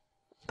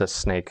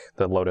snake,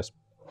 the Lotus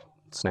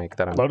snake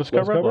that I'm Lotus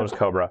Cobra?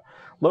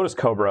 Lotus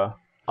Cobra,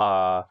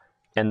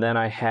 and then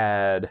I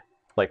had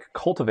like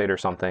Cultivate or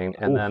something,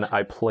 and then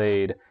I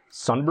played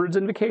Sunbird's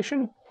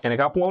Invocation, and it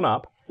got blown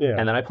up. Yeah.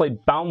 And then I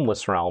played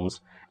Boundless Realms,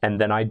 and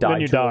then I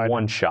died to a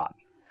one-shot.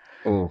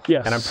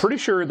 Yes. And I'm pretty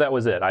sure that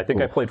was it. I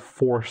think I played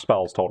 4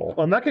 spells total.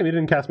 Well, in that game, you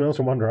didn't cast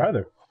Maelstrom Wonder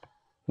either.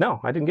 No,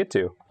 I didn't get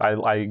to.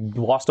 I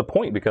lost a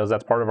point because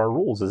that's part of our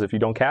rules, is if you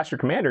don't cast your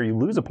commander, you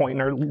lose a point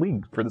in our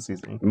league for the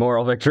season.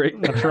 moral victory.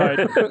 That's right.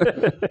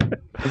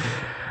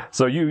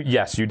 So you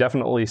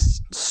definitely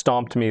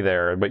stomped me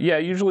there. But yeah,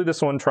 usually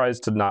this one tries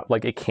to not,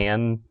 like, it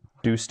can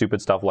do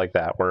stupid stuff like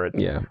that, where it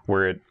Well,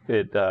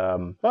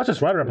 it's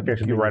just rider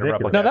replication. You rider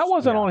ridiculous. replication. No, that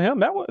wasn't on him.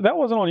 That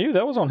wasn't on you.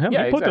 That was on him.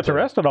 Yeah, He put exactly. the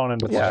Terrested on him.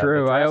 It's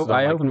true.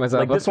 I opened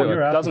myself like up this one to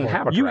it. doesn't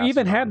have a You Terrasted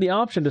even on had it. the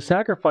option to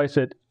sacrifice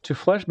it to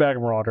Fleshbag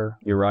Marauder,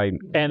 You're right.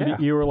 and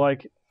you were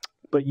like,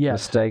 "But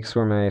yes." Mistakes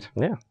were made.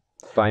 Yeah.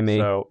 By me.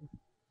 So,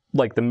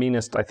 like, the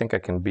meanest I think I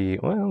can be,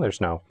 well,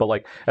 there's no. But,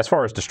 like, as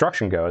far as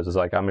destruction goes, is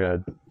like, I'm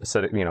going to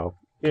acidic,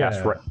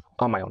 cast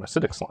on my own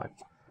Acidic Slime.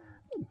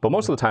 But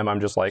most of the time, I'm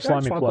just like, I just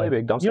Slimy want to play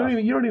big, dumb You stuff.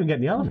 don't even get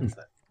any elephants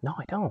then. No,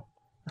 I don't.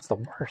 That's the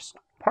worst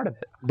part of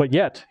it. But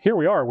yet, here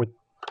we are with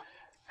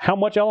how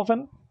much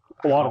elephant?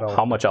 A lot of How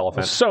elephant. much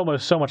elephant? So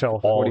much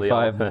elephant. All the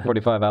 45, elephant.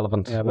 45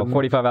 elephant. Yeah, well, but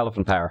 45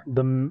 elephant power.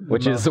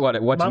 Which is what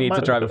you need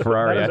to drive a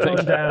Ferrari, That I is think.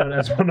 going down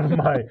as one of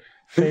my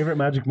favorite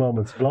Magic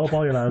moments. Blow up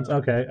all your lands.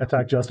 Okay,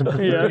 attack Justin.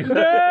 For Yeah. free.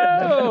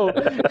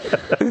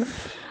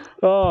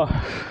 No.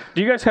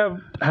 Do you guys have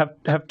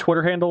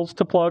Twitter handles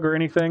to plug or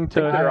anything? I think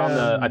they're on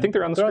the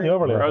They're on screen. the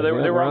overlay. Or they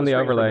They're were on the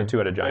screen overlay. for the two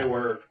at a They giant.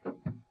 were, but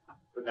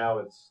now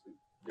it's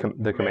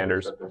The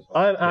commanders.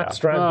 I'm at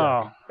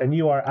Stranjak, and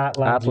you are at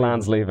Lands. At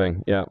Land's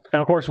leaving, yeah.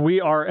 And of course, we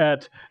are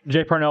at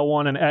Parnell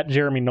and at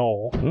Jeremy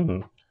Noell.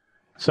 Mm-hmm.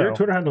 So Your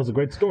Twitter handle is a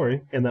great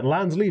story, in that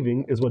Lands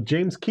leaving is what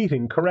James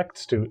Keating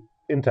corrects to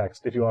in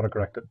text if you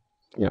autocorrect it.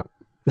 Yeah.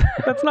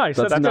 that's nice.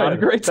 That's That's not good.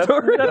 a great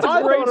story. That's a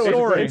I great thought it was a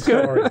story. great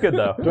story. It's good,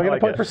 though. Do I get like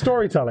a point it. for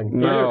storytelling?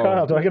 No.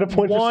 Kyle, do I get a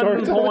point for 1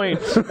 storytelling?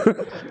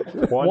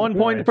 point. 1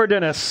 point for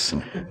Denis.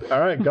 All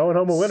right, going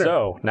home a winner.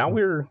 So now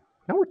we're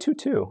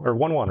 2-2 or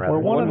 1-1 rather.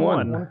 We're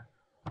 1-1.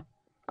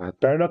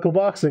 Bare knuckle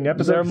boxing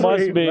episode There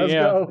must 3. be, Let's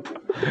yeah. go.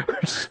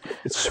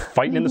 It's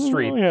fighting in the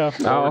street. Yeah.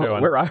 Oh,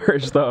 we're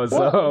Irish, though,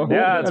 so...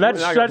 Yeah,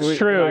 That's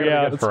true.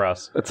 Yeah, good for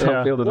us. It's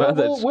home field Well,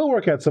 advantage. we'll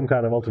work out some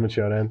kind of ultimate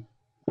showdown.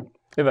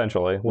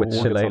 Eventually, With we'll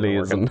get something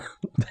shillelaghs working.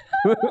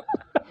 and...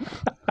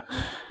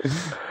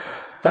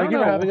 Thank you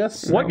for having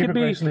us. What Thank you could for be?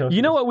 graciously hosting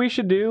You know us. what we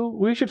should do?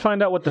 We should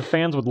find out what the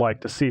fans would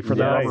like to see for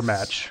the Nice. rubber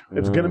match.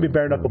 It's going to be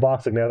bare knuckle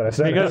boxing now that I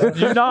said Because it.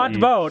 do not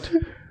vote.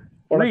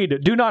 Reed,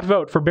 do not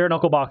vote for bare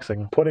knuckle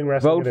boxing. Pudding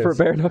wrestling Vote it for is.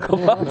 bare knuckle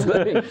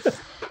boxing.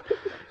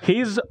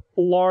 He's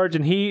large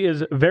and he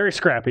is very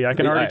scrappy. I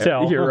can already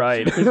tell. You're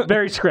right. He's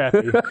very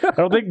scrappy. I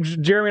don't think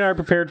Jeremy and I are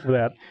prepared for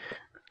that.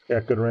 Yeah,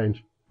 good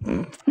range.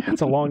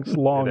 It's a long.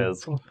 It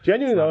is.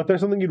 Genuinely though, if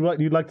there's something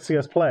you'd like to see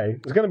us play,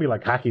 it's going to be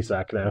like hacky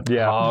sack now.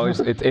 Yeah. Oh,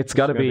 it's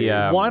got to be...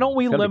 Why don't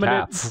we it's gotta be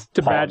limit cats. it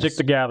to Pogs. Magic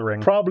the Gathering?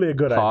 Probably a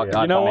good Hawk-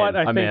 idea. You know I'm what? in.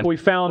 I I'm think in. we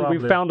found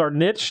Probably. our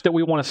niche that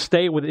we want to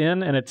stay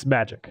within, and it's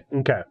Magic.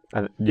 Okay.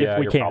 Yeah,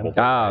 we you're can. probably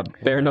Ah,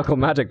 bare knuckle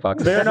magic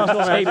box. Bare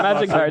knuckle Eight magic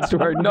magic cards to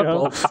our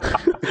knuckles.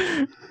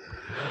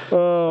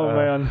 Oh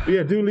man, But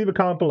yeah, do leave a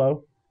comment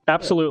below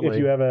absolutely. if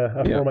you have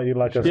a format you'd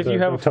like us If to you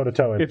have go a-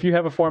 toe-to-toe in. if you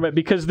have a format,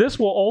 because this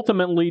will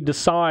ultimately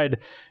decide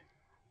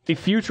the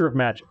future of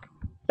Magic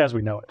as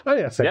we know it. Oh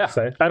yeah, safe Yeah. to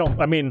say.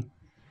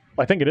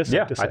 I think it is safe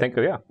Yeah, to say. I think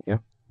yeah.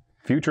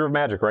 Future of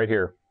Magic right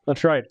here.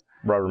 That's right.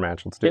 Rubber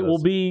match. Let's do It this.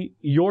 will be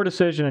your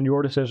decision and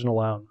your decision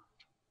alone.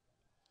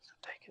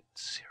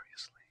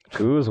 seriously.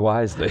 Choose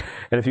wisely.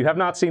 And if you have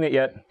not seen it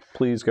yet,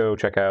 please go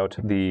check out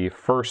the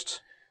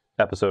first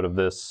episode of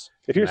this.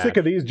 If you're sick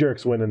of these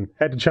jerks winning,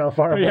 head to Channel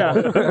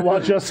Fireball.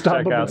 Watch us stop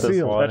Check them out and this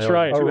seal. one. That's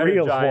right. A Two-headed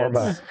real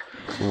giants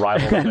format.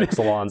 Rival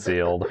Mixalon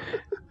sealed.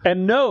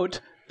 And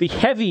note the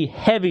heavy,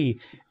 heavy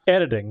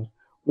editing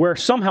where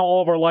somehow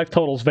all of our life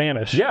totals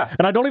vanish. Yeah.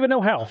 And I don't even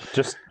know how.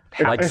 Just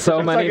Like so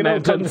It's many like an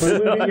old kung mountains.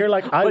 fu movie. You're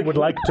like, I would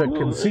like to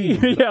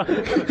concede. Yeah.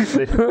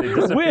 they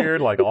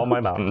disappeared like all my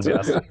mountains.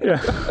 Yes.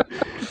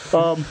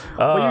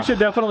 But you should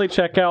definitely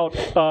check out,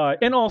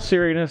 in all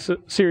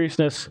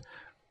seriousness,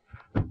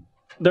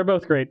 they're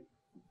both great.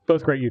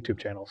 Both great YouTube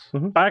channels.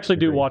 I actually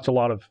do watch a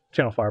lot of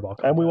Channel Fireball.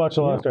 And we watch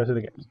a lot of Star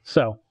City games.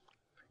 So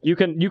you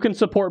can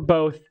support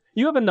both.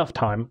 You have enough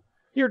time.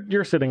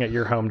 You're sitting at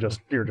your home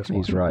you're just He's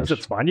watching right. this.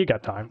 It's fine. You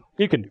got time.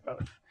 You can do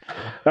both.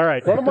 All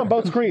right. Run them on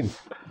both screens.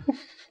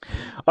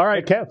 All right.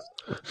 It counts.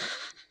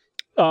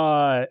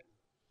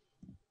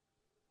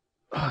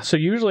 So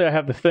usually I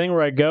have the thing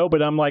where I go,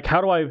 but I'm like,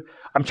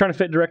 I'm trying to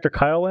fit Director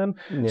Kyle in.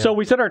 Yeah. So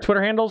we said our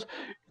Twitter handles.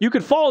 You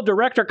can follow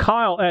Director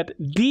Kyle at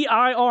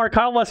DIR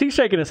Kyle West. He's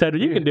shaking his head,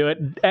 but you can do it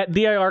at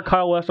DIR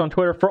Kyle West on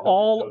Twitter for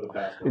all of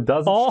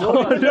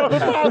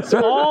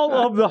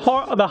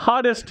the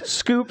hottest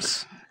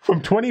scoops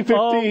From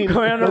 2015,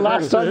 the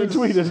last time we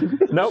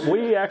tweeted. No,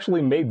 we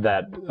actually made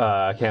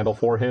that handle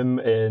for him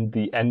in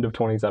the end of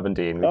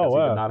 2017 because he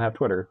did not have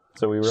Twitter.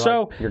 So we were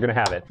like, you're going to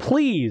have it.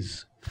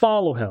 Please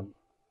follow him.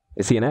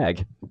 Is he an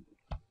egg?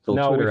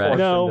 No, we forced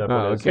him to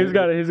put his- He's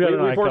got an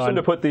icon. We forced him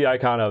to put the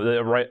icon of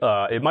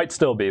it might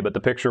still be, but the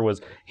picture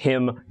was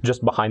him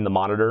just behind the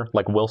monitor,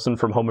 like Wilson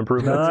from Home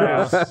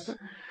Improvement.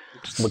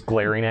 Just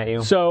glaring at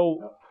you.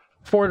 So,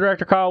 for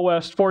Director Kyle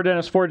West, for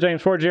Dennis, for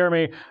James, for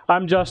Jeremy,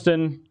 I'm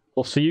Justin.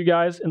 We'll see you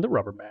guys in the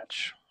rubber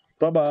match.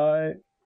 Bye-bye.